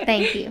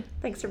 Thank you.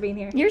 Thanks for being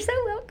here. You're so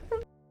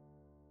welcome.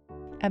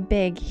 A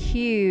big,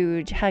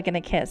 huge hug and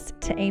a kiss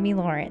to Amy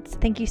Lawrence.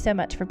 Thank you so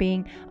much for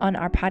being on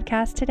our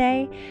podcast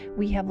today.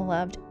 We have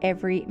loved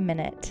every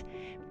minute.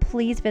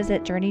 Please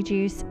visit Journey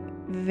Juice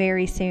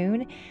very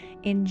soon.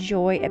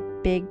 Enjoy a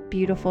big,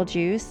 beautiful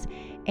juice.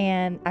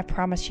 And I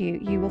promise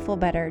you will feel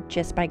better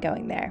just by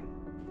going there.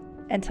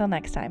 Until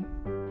next time.